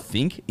Origin, I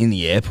think, in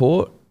the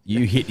airport,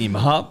 you hit him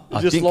up,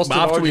 I just think lost an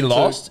after we Origin too.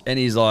 lost, and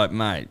he's like,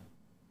 mate,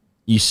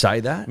 you say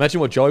that? Imagine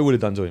what Joey would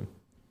have done to him.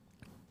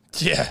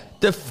 Yeah.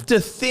 To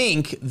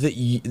think that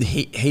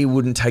he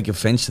wouldn't take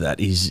offence to that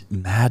is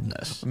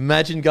madness.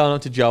 Imagine going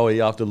up to Joey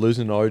after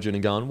losing an Origin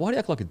and going, "Why do you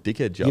act like a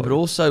dickhead, Joey?" Yeah, but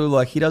also,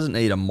 like, he doesn't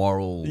need a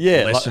moral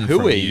like, lesson who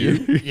from are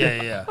you?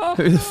 Yeah.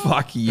 Who the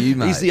fuck are you,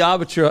 mate? He's the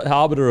arbiter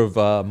of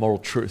moral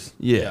truth.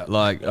 Yeah,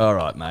 like, all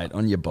right, mate,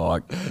 on your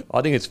bike.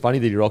 I think it's funny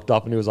that he rocked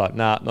up and he was like,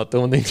 "Nah, not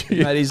doing anything to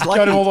you." Mate, he's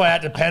Got him all lucky, the way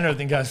out to Penrith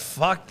and goes,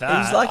 fuck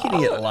that. he's lucky to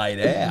get laid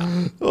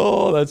out.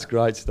 Oh, that's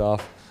great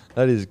stuff.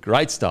 That is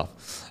great stuff.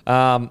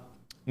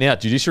 Now,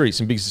 judiciary,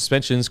 some big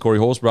suspensions. Corey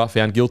Horsburgh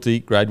found guilty,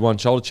 grade 1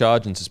 shoulder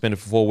charge and suspended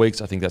for 4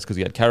 weeks. I think that's because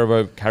he had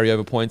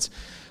carryover points.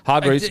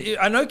 Hargreaves.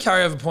 I know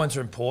carryover points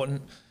are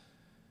important.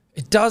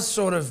 It does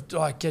sort of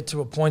like get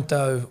to a point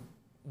though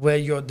where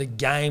the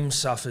game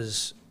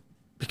suffers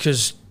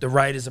because the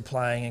Raiders are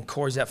playing and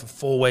Corey's out for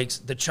 4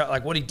 weeks.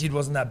 Like what he did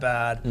wasn't that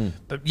bad,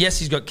 but yes,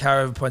 he's got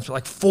carryover points, but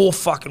like 4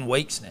 fucking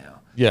weeks now.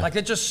 Yeah. Like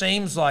it just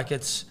seems like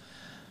it's.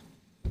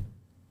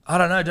 I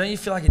don't know. Don't you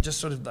feel like it just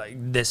sort of like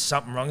there's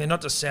something wrong there?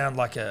 Not to sound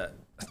like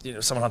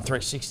someone on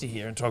 360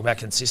 here and talk about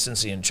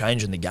consistency and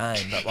changing the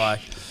game, but like,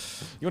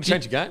 You want to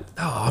change your game?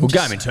 Well,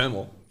 game in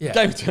turmoil. yeah.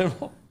 Game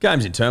turmoil.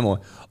 Game's in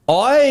turmoil.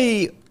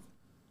 I'd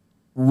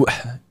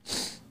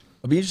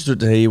be interested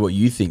to hear what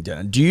you think,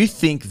 Dan. Do you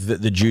think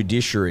that the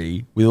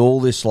judiciary, with all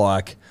this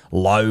like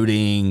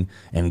loading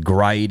and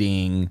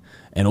grading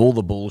and all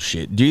the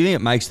bullshit, do you think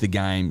it makes the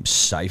game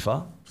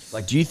safer?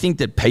 Like, do you think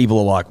that people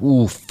are like,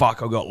 "Ooh,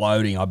 fuck, I got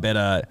loading. I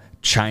better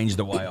change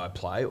the way I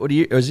play," or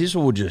is this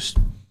all just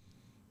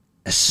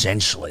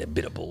essentially a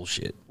bit of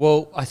bullshit?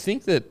 Well, I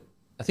think that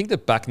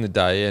back in the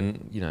day,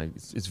 and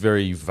it's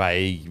very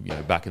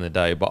vague, back in the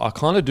day, but I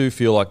kind of do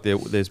feel like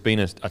there's been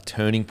a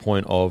turning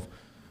point of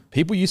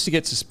people used to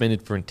get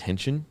suspended for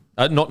intention.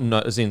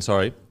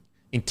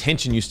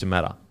 Intention used to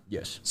matter.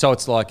 Yes. So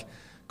it's like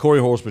Corey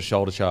Horsburgh's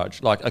shoulder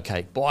charge. Like,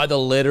 okay, by the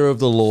letter of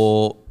the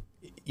law,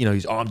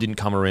 his arm didn't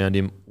come around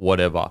him,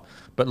 whatever.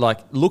 But like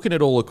looking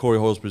at all of Corey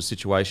Horsburgh's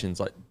situations,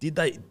 like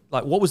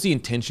what was the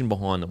intention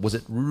behind them? Was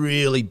it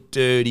really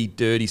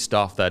dirty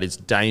stuff that is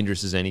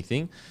dangerous as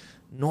anything?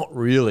 Not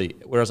really.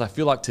 Whereas I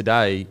feel like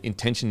today,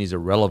 intention is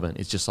irrelevant.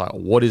 It's just like,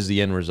 what is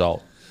the end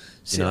result?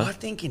 See, I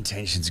think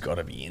intention's got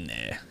to be in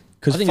there. I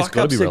Because think it's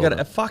gotta be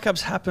relevant. fuck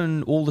ups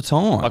happen all the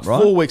time, Like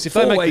right? 4 weeks. If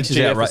they make the is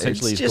GF, outrageous.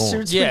 essentially, it's it's just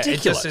gone. it's Yeah,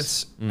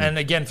 ridiculous. and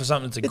again for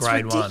something that's a It's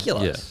grade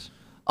ridiculous.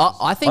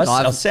 I think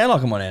I I've sound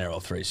like I'm on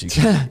NRL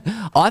 360.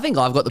 I think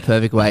I've got the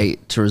perfect way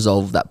to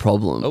resolve that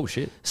problem. Oh,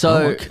 shit.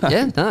 So okay.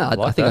 yeah, no, I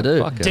Like think that. I do.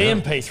 Fuck it.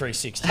 one. DMP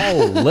 360.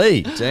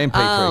 Holy DMP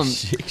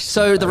 360.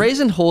 So the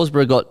reason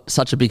Horsburgh got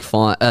such a big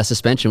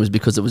suspension was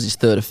because it was his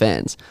third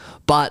offence.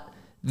 But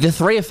the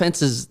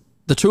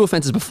two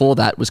offences before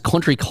that was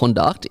contrary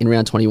conduct in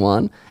round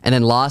 21, and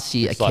then last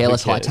year It's a like, who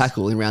careless high cares?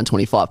 tackle in round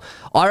 25.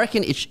 I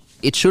reckon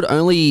it should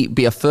only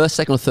be a first,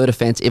 second, or third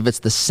offence if it's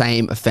the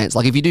same offence.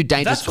 Like if you do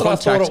dangerous That's what I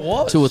thought contact it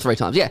was. 2 or 3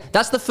 times. Yeah,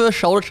 that's the first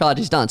shoulder charge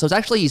he's done. So it's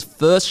actually his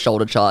first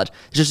shoulder charge.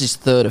 It's just his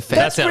third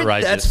offence. That's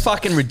outrageous. That's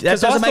fucking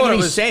ridiculous. That 'Cause I doesn't make thought it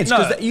any was- sense. no.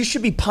 Because you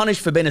should be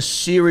punished for being a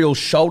serial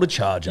shoulder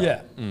charger.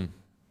 Yeah.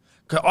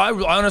 I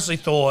honestly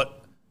thought,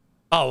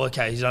 oh,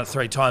 okay, he's done it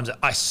 3 times.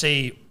 I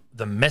see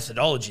the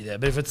methodology there.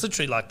 But if it's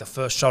literally like the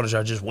first shoulder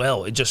charge as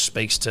well, it just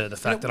speaks to the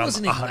fact that I'm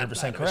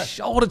 100% correct.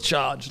 Shoulder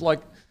charge, like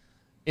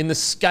in the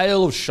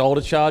scale of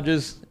shoulder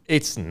charges,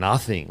 it's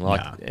nothing.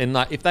 Like, and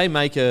like if they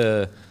make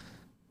a,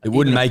 it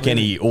wouldn't make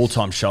any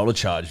all-time shoulder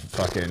charge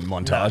fucking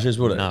montages,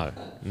 would it?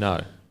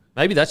 No.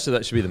 Maybe that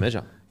should be the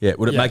measure. Yeah,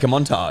 would it make a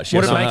montage?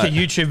 Would Yes it or make no? a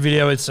YouTube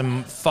video with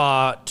some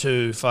far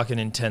too fucking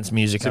intense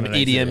music? Some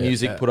underneath EDM it?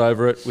 music put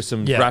over it with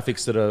some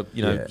graphics that are,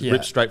 Yeah.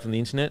 ripped straight from the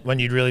internet. When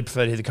you'd really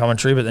prefer to hear the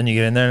commentary, but then you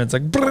get in there and it's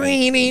like, And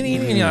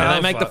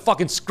they make the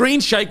fucking screen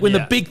shake when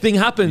the big thing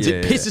happens.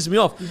 It pisses me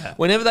off. Yeah.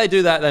 Whenever they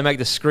do that, they make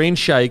the screen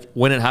shake.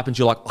 When it happens,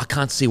 you're like, I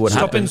can't see what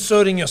Stop happened.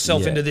 inserting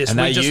yourself into this. And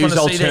We they just use want to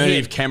see the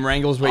alternative hit. camera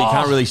angles where you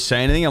can't really see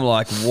anything. I'm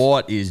like,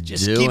 what is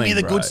Just doing, give me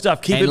the bro? good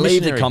stuff. Keep and it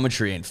leave missionary. the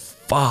commentary in.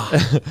 Fuck.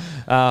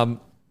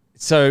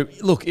 So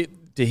look,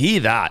 to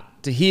hear that,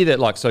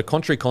 like, so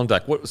contrary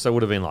contact. So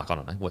would have been like, I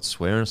don't know, what,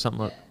 swearing or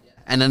something like.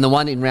 And then the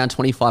one in round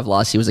 25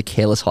 last year was a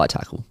careless high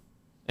tackle.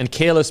 And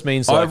careless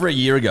means like, Over a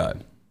year ago.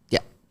 Yeah.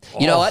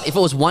 You know what? If it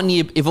was 1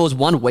 year, if it was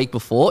 1 week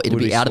before, it'd Would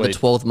be be out of the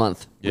sweet. 12th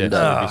month. yeah, window.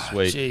 that would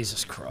be sweet.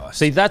 Jesus Christ.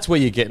 See, that's where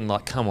you're getting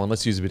like, come on,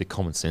 let's use a bit of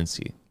common sense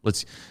here.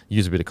 Let's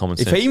use a bit of common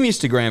If sense. he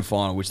missed a grand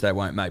final, which they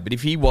won't make, but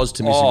if he was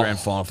to miss a grand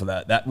final for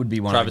that, that would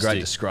be one of the Travesty. great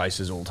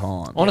disgraces all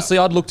time. Honestly,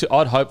 I'd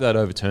hope they'd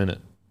overturn it.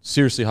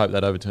 Seriously, hope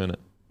they'd overturn it.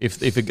 If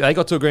they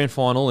got to a grand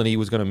final and he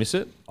was going to miss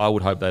it, I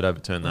would hope they'd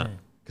overturn that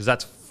because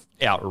that's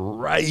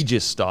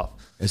outrageous stuff.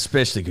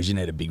 Especially because you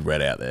need a big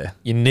red out there.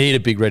 You need a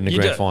big red in a You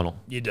grand do. final.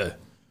 You do.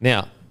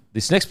 Now,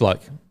 this next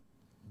bloke,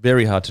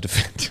 very hard to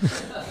defend.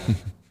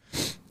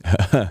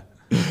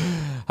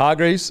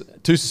 Hargreaves,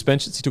 2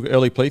 suspensions. He took an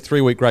early plea,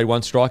 3-week grade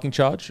 1 striking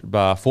charge,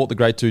 fought the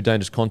grade 2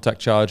 dangerous contact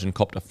charge and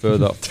copped a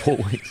further 4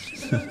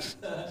 weeks.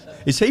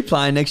 Is he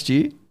playing next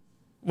year?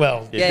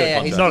 Well,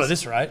 Yeah, he's not at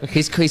this rate.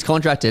 He's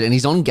contracted and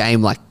he's on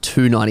game like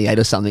 298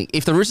 or something.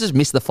 If the Roosters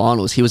missed the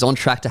finals, he was on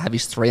track to have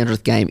his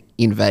 300th game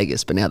in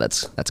Vegas, but now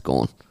that's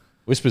gone.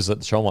 Whispers that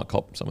the show might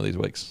cop some of these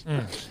weeks.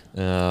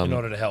 In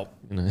order to help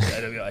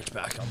AWH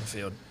back on the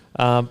field.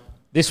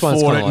 This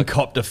one's Fought kind it of and like,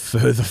 copped a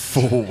further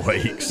 4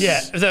 weeks.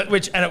 Yeah, and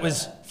it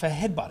was for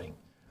headbutting.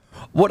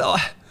 What I...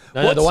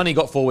 no, the one he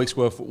got 4 weeks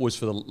worth was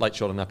for the late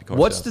shot on Nappy Coruscant.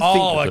 What's the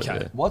Oh, thing?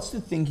 okay. What's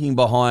the thinking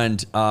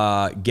behind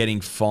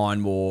getting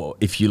fined more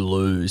if you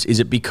lose? Is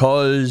it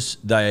because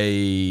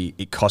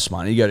it costs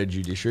money to go to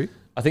judiciary?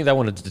 I think they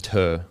wanted to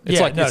deter. It's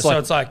Yeah, like, no, it's so like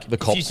it's like, the if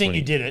cops you think when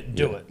you did it,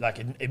 do it. Like,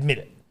 admit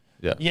it.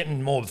 Yeah. You're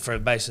getting more for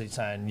basically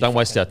saying... Don't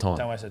waste our time.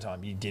 Don't waste our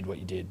time. You did what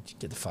you did.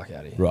 Get the fuck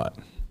out of here. Right.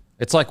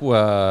 It's like,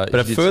 But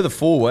a further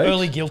 4 weeks?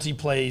 Early guilty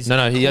pleas.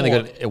 no, he only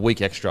court. got a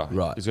week extra.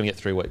 Right. He's going to get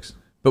 3 weeks.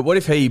 But what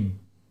if he...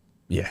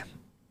 Yeah.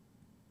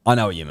 I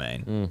know what you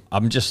mean.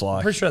 I'm just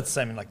like... Pretty sure it's the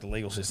same in like the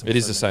legal system. It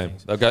is the same.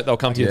 They'll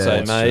come to you and Yeah, say,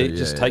 that's mate, true.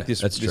 just Yeah, take yeah.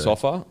 this That's this true.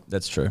 offer.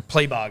 That's true.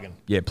 Plea bargain.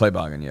 Yeah, play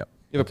bargain, yep.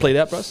 You ever plead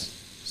out,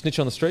 Bruce? Snitch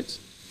on the streets?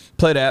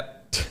 Played out.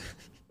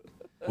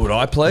 Would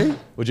I play?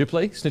 Would you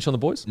play? Snitch on the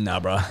boys?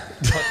 Nah, bro.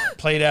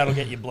 Plead out will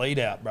get you bleed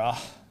out, bruh.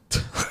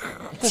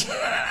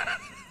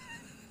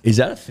 Is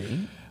that a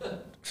thing?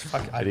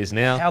 Fuck, It is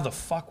now. How the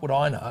fuck would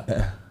I know?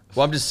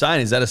 Well, I'm just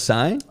saying, is that a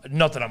saying?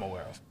 Not that I'm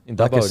aware of. In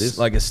Like Dubbo, a, it is.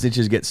 like a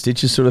stitches get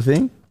stitches sort of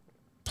thing?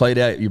 Played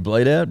out, you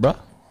bleed out, bro?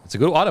 It's a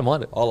good. I don't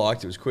mind it. I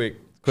liked it. It was quick.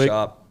 Quick.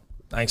 Sharp.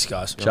 Thanks,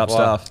 guys. Sharp Wow.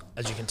 stuff.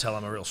 As you can tell,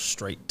 I'm a real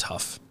street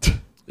tough.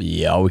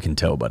 Yeah, we can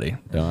tell, buddy.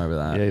 Don't worry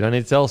about Yeah, that. you don't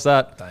need to tell us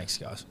that. Thanks,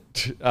 guys.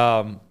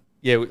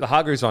 Yeah, with the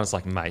Hargreaves one, it's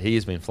like, mate, he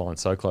has been flying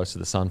so close to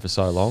the sun for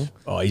so long.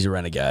 Oh, he's a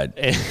renegade.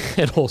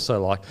 And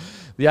also, like,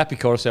 the Appy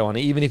Coruscant one,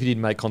 even if he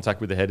didn't make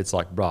contact with the head, it's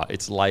like, bruh,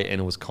 it's late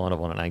and it was kind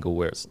of on an angle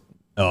where it's...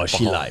 Oh,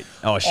 she late.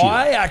 Oh, she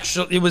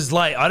It was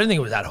late. I don't think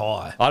it was that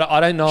high. I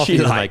don't know if he She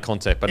didn't late. make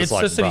contact, but It's it's,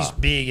 just like, that he's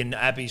bruh. big and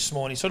Abby's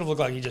small, and he sort of looked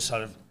like he just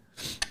sort of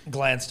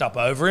glanced up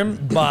over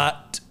him.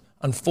 But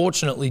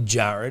unfortunately,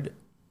 Jared,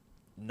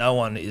 no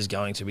one is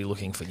going to be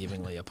looking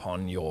forgivingly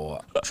upon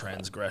your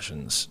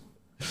transgressions.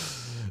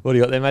 What do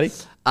you got there, Matty?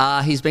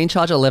 He's been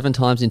charged 11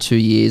 times in 2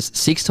 years,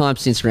 6 times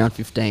since round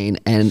 15,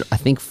 and I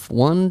think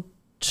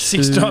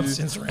 6 times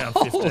since round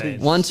 15.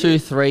 1, 2,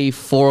 3,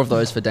 4 of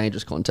those for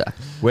dangerous contact.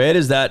 Where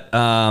does that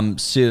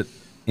sit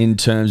in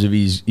terms of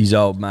his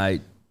old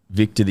mate,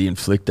 Victor the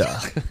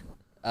Inflictor?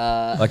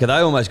 Like, are they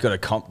almost got a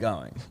comp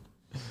going?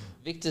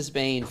 Victor's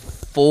been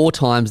 4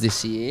 times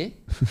this year,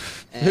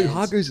 and,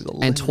 Hargreaves is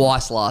and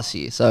twice last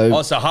year. So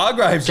Oh, so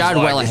Hargraves Jared is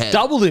like, well ahead.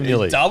 Doubled him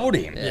nearly. doubled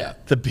him. Yeah.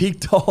 The big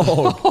dog.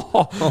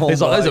 Oh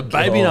He's like, those my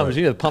are baby God. numbers.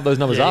 You need to pump those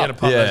numbers Yeah, you up. got to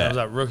pump those Yeah. numbers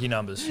up. Rookie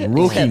numbers.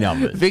 Rookie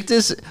numbers.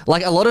 Victor's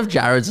like a lot of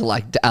Jared's are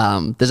like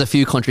there's a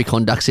few contrary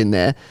conducts in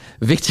there.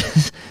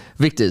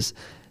 Victor's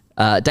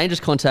dangerous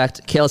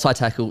contact, careless high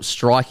tackle,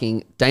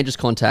 striking, dangerous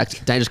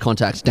contact, dangerous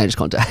contact, dangerous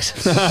contact.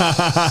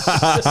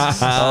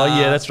 Oh,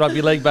 yeah, that's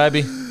rugby league,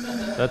 baby.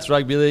 That's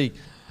rugby league.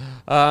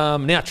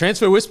 Now,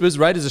 transfer whispers.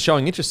 Raiders are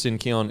showing interest in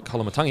Keon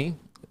Kolamatangi.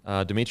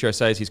 Demetrio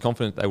says he's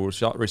confident they will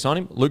resign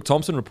him. Luke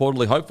Thompson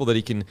reportedly hopeful that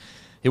he can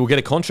He will get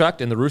a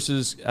contract, and the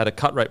Roosters at a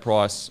cut rate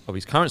price of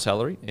his current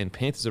salary, and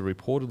Panthers have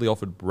reportedly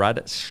offered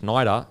Brad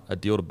Schneider a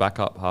deal to back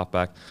up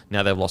halfback.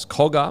 Now they've lost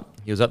Cogger.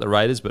 He was at the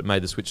Raiders, but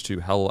made the switch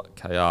to Hull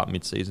KR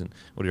mid-season.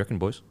 What do you reckon,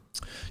 boys?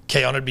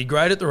 Keon would be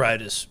great at the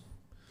Raiders.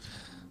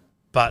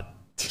 But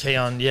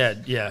Keon, yeah.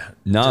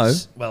 No.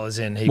 As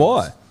in he Why?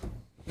 was-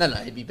 No,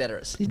 he'd be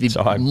better. He'd be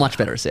Sorry. much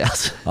better at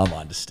South. I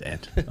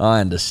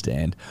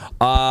understand.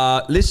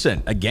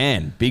 Listen,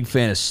 again, big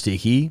fan of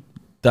Sticky.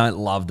 Don't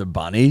love the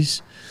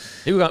bunnies.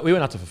 We went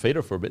up to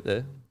Fafita for a bit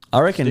there. I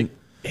reckon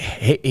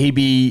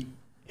he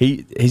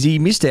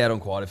missed out on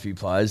quite a few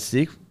players,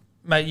 Stick.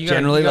 Mate, you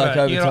Generally, like, over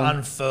got to time.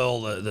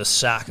 unfurl the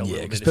sack a little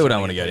bit. Because if people you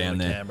don't want to get go down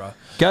into there. Canberra.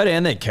 Go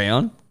down there,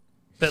 Keon.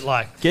 But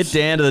like, Get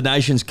down to the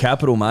nation's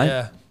capital, mate.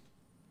 yeah.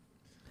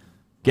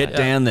 Get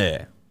down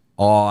there.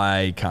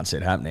 I can't see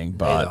it happening,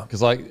 but Either.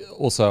 Because,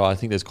 also, I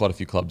think there's quite a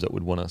few clubs that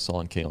would want to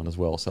sign Keon as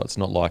well. So it's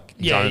not like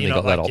he's only you're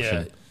got not that like,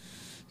 option.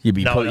 you'd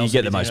No one you else get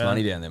would the be most doing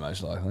money that. down there,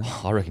 most likely.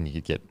 I reckon you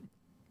could get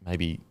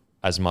maybe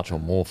as much or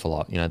more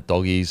for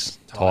doggies,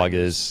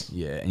 tigers.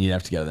 Yeah, and you'd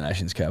have to go to the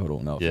nation's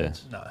capital. No Yeah.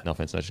 offense. No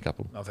offense, nation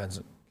capital. No offense.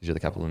 Because you're the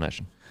capital of the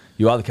nation.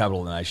 You are the capital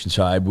of the nation,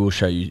 so I will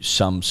show you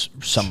some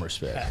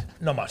respect,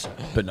 Not much.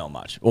 but not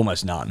much.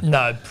 Almost none.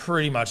 No,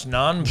 pretty much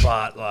none,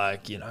 but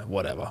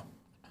whatever.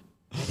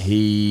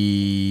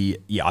 I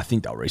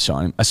think they'll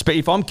re-sign him.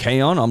 If I'm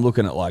Keon, I'm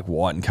looking at like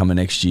Whiten coming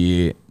next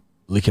year,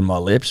 licking my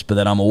lips, but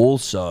then I'm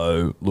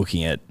also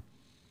looking at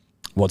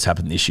what's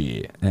happened this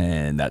year,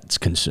 and that's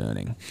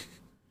concerning.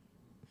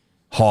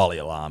 Highly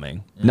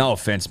alarming. No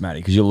offense,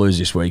 Matty, because you'll lose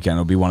this weekend.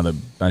 It'll be one of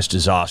the most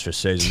disastrous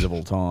seasons of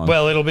all time.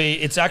 Well,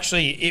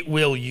 it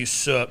will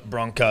usurp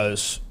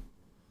Broncos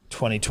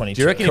 2022.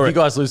 Do you reckon if you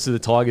guys lose to the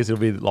Tigers, it'll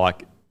be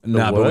like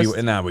no, worst?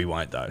 but we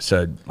won't though.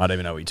 So I don't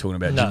even know what you're talking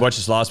about. Did No. you watch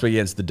this last week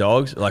against the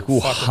Dogs? Like we'll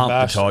Fucking hump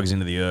bash the Tigers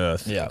into the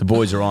earth. Yeah. The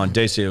boys are on.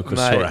 DC will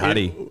score a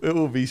hattie. It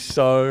will be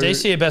so...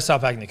 DC are best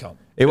up in the comp.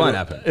 It won't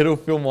happen. It'll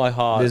fill my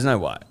heart. There's no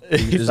way.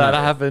 if There's that no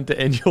way. happened to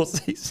end your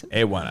season.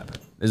 It won't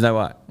happen. There's no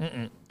way.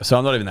 So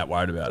I'm not even that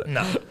worried about it.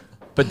 No.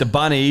 But the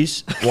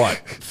Bunnies,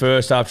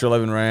 first after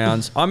 11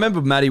 rounds. I remember,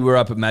 Matty, we were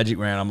up at Magic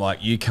Round. I'm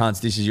like, you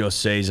cunts, this is your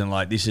season.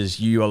 Like,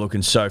 you are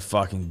looking so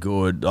fucking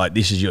good. Like,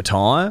 this is your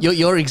time.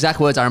 Your exact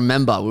words, I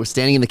remember. We were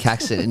standing in the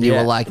Caxton and you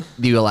were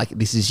like,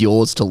 this is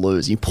yours to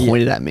lose. You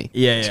pointed at me.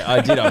 Yeah,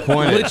 I did. I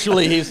pointed.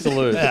 Literally his to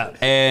lose. Yeah.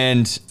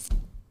 And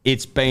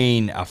it's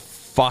been a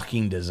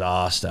fucking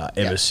disaster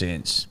ever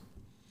since.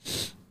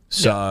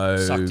 So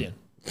Sucked in.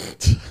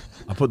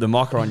 I put the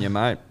mocker on you,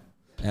 mate.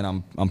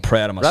 And I'm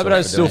proud of myself.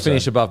 Rabbitohs for still doing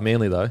finish so. above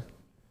Manly, though.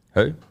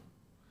 Who?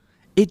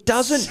 It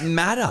doesn't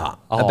matter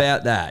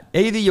about that.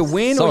 Either you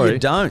win or Sorry. you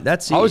don't.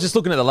 That's it. I was just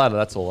looking at the ladder,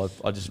 that's all.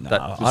 I just...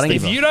 I don't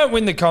If you don't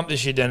win the comp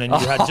this year, Denon,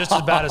 you had just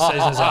as bad a season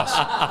as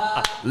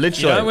us.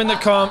 literally. You don't win the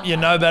comp, you're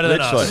no better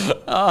than us.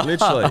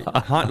 Literally.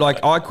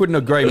 Like, I couldn't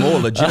agree more,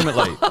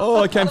 legitimately.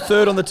 I came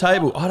third on the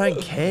table. I don't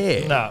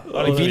care. No, I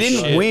don't If you give a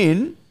didn't shit.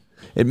 win,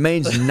 it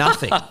means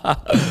nothing.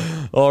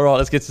 All right,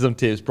 let's get to some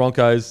tips.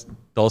 Broncos,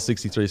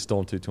 $1.63,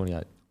 Storm,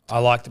 $2.28. I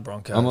like the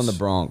Broncos. I'm on the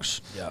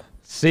Bronx. Yeah.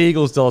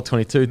 Seagulls,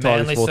 $1.22,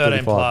 Manly, Tigers, 13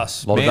 $4.35.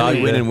 plus. Lot of Manly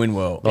value win there. and win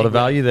well. Lot of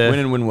value there. Win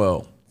and win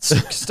well.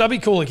 Stubby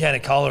Cooler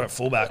Canicola at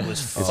fullback was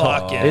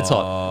fucking It's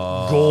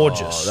hot.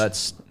 gorgeous.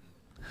 That's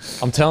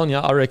I'm telling you,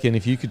 I reckon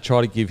if you could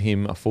try to give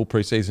him a full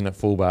preseason at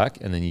fullback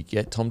and then you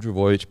get Tom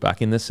Trbojevic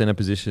back in the centre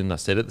position, I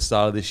said at the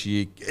start of this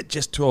year, get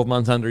just 12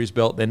 months under his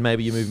belt, then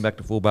maybe you're moving back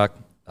to fullback.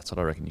 That's what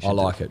I reckon you should I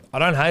like it. I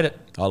don't hate it.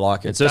 I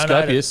like it. And Sir Don't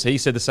hate Scopius, he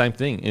said the same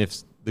thing. And if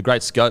the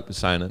great Scope is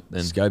saying it,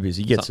 then Scopius,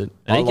 he gets it.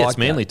 And he I gets like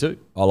Manly that. too.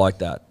 I like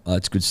that.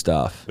 That's good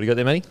stuff. What do you got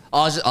there, Manny?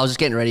 I was just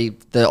getting ready.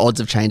 The odds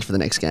have changed for the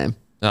next game.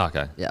 Oh,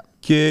 okay. Yeah.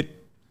 Cute.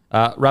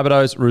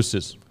 Rabbitohs,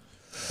 Roosters.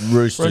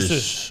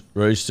 Roosters.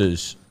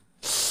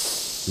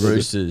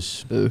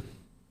 Roosters. Boo.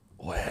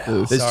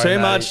 There's Sorry, too Matty.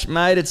 much,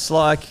 mate. It's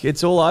like,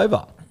 it's all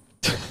over.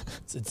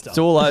 It's done.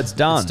 It's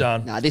done. It's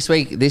done. Nah, this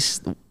week,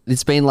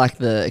 it's been like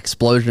the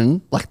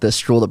explosion, like the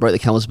straw that broke the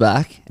camel's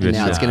back. And Yes,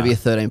 now it's yeah. going to be a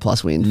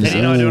 13-plus win. Penny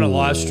and I are doing a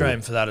live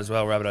stream for that as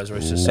well, Rabbitohs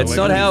Roosters. So It's we're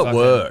not gonna be how it fucking-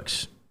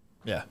 works.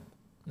 Yeah.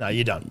 No,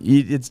 you're done.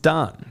 It's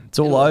done. It's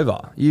all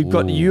over.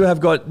 You have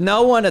got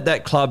no one at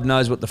that club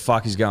knows what the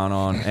fuck is going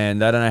on, and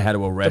they don't know how to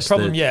The arrest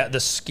problem, it. the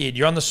skid.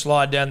 You're on the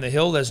slide down the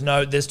hill. There's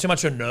too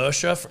much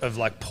inertia of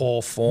like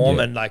poor form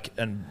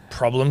and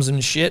problems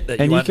and shit that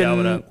And you you won't be able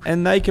can, to.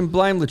 and they can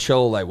blame Luchel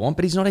all they want,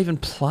 but he's not even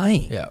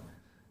playing. Yeah.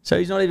 So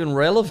he's not even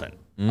relevant.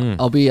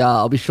 I'll be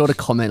sure to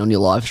comment on your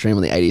live stream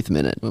on the 80th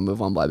minute when we've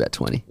won by about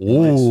 20.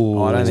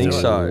 Ooh. I don't think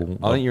so.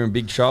 I think you're in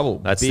big trouble.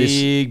 That's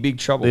big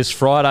trouble. This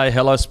Friday,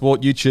 Hello Sport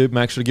YouTube.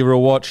 Make sure to give her a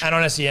watch. And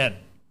on SEN.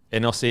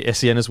 And I'll see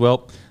SEN as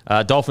well.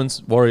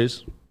 Dolphins,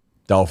 Warriors.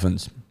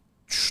 Dolphins.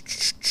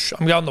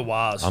 I'm going the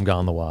Wars. I'm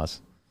going the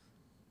Wars.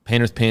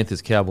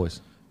 Panthers,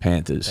 Cowboys.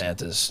 Panthers.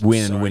 Panthers.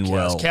 Win and Sorry, win Cows.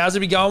 well. Cows would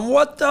be going,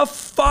 what the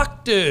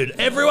fuck, dude?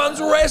 Everyone's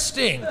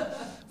resting.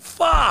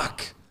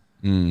 Fuck.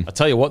 I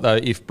tell you what, though,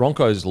 if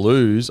Broncos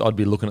lose, I'd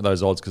be looking at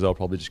those odds because I'll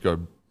probably just go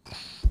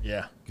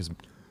Yeah. because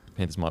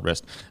Panthers might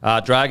rest.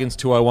 Dragons,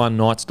 201.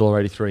 Knights,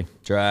 $1.83.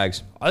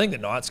 Drags. I think the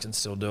Knights can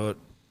still do it.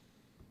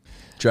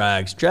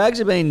 Drags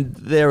have been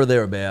there or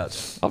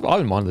thereabouts. I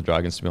haven't minded the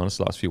Dragons, to be honest,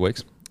 the last few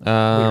weeks. You're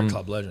a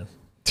club legend.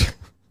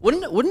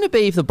 Wouldn't it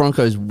be if the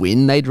Broncos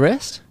win, they'd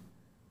rest?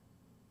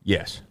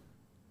 Yes.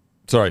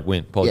 Sorry,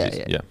 win. Apologies.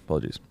 Yeah, Yeah,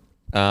 apologies.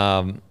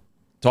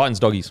 Titans,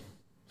 doggies.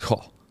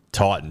 Oh,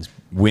 Titans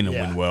win and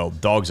Yeah. win well.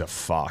 Dogs are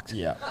fucked.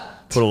 Yeah.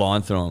 Put a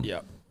line through them.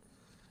 Yeah.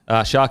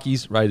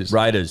 Sharkies, Raiders.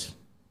 Raiders.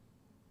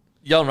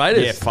 You on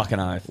Raiders? Yeah, fucking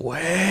oath. Wow.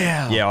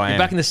 Yeah, I am. You're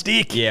back in the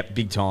stick. Yeah,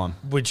 big time.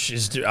 Which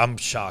is, I'm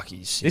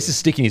Sharkies. This is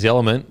sticking his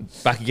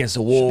element back against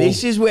the wall.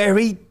 This is where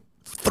he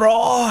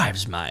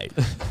thrives, mate.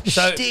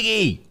 So-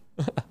 Sticky.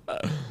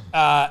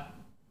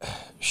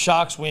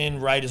 Sharks win,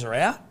 Raiders are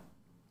out.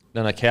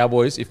 No,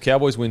 Cowboys. If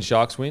Cowboys win,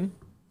 Sharks win,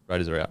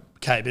 Raiders are out.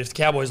 Okay, but if the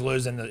Cowboys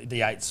lose, then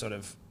the eight's sort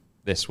of.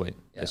 They're sweet.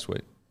 They're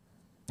sweet.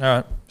 All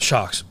right.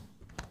 Sharks.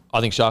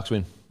 I think Sharks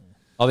win.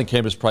 I think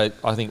Raiders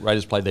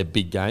played their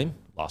big game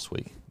last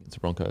week against the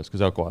Broncos because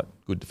they were quite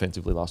good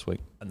defensively last week.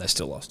 And they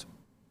still lost.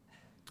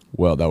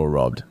 Well, they were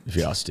robbed, if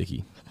you ask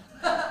Sticky.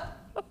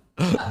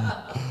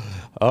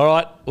 All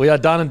right, we are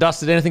done and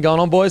dusted. Anything going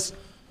on, boys?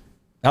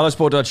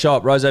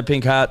 HelloSport.shop, Rose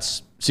Pink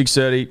Hats,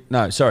 6:30.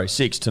 No, sorry,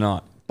 6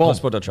 tonight.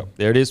 HelloSport.shop.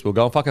 There it is. We'll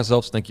go and fuck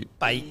ourselves. Thank you.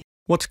 Bye.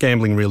 What's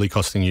gambling really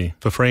costing you?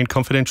 For free and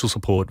confidential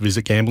support,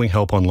 visit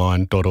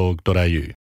gamblinghelponline.org.au.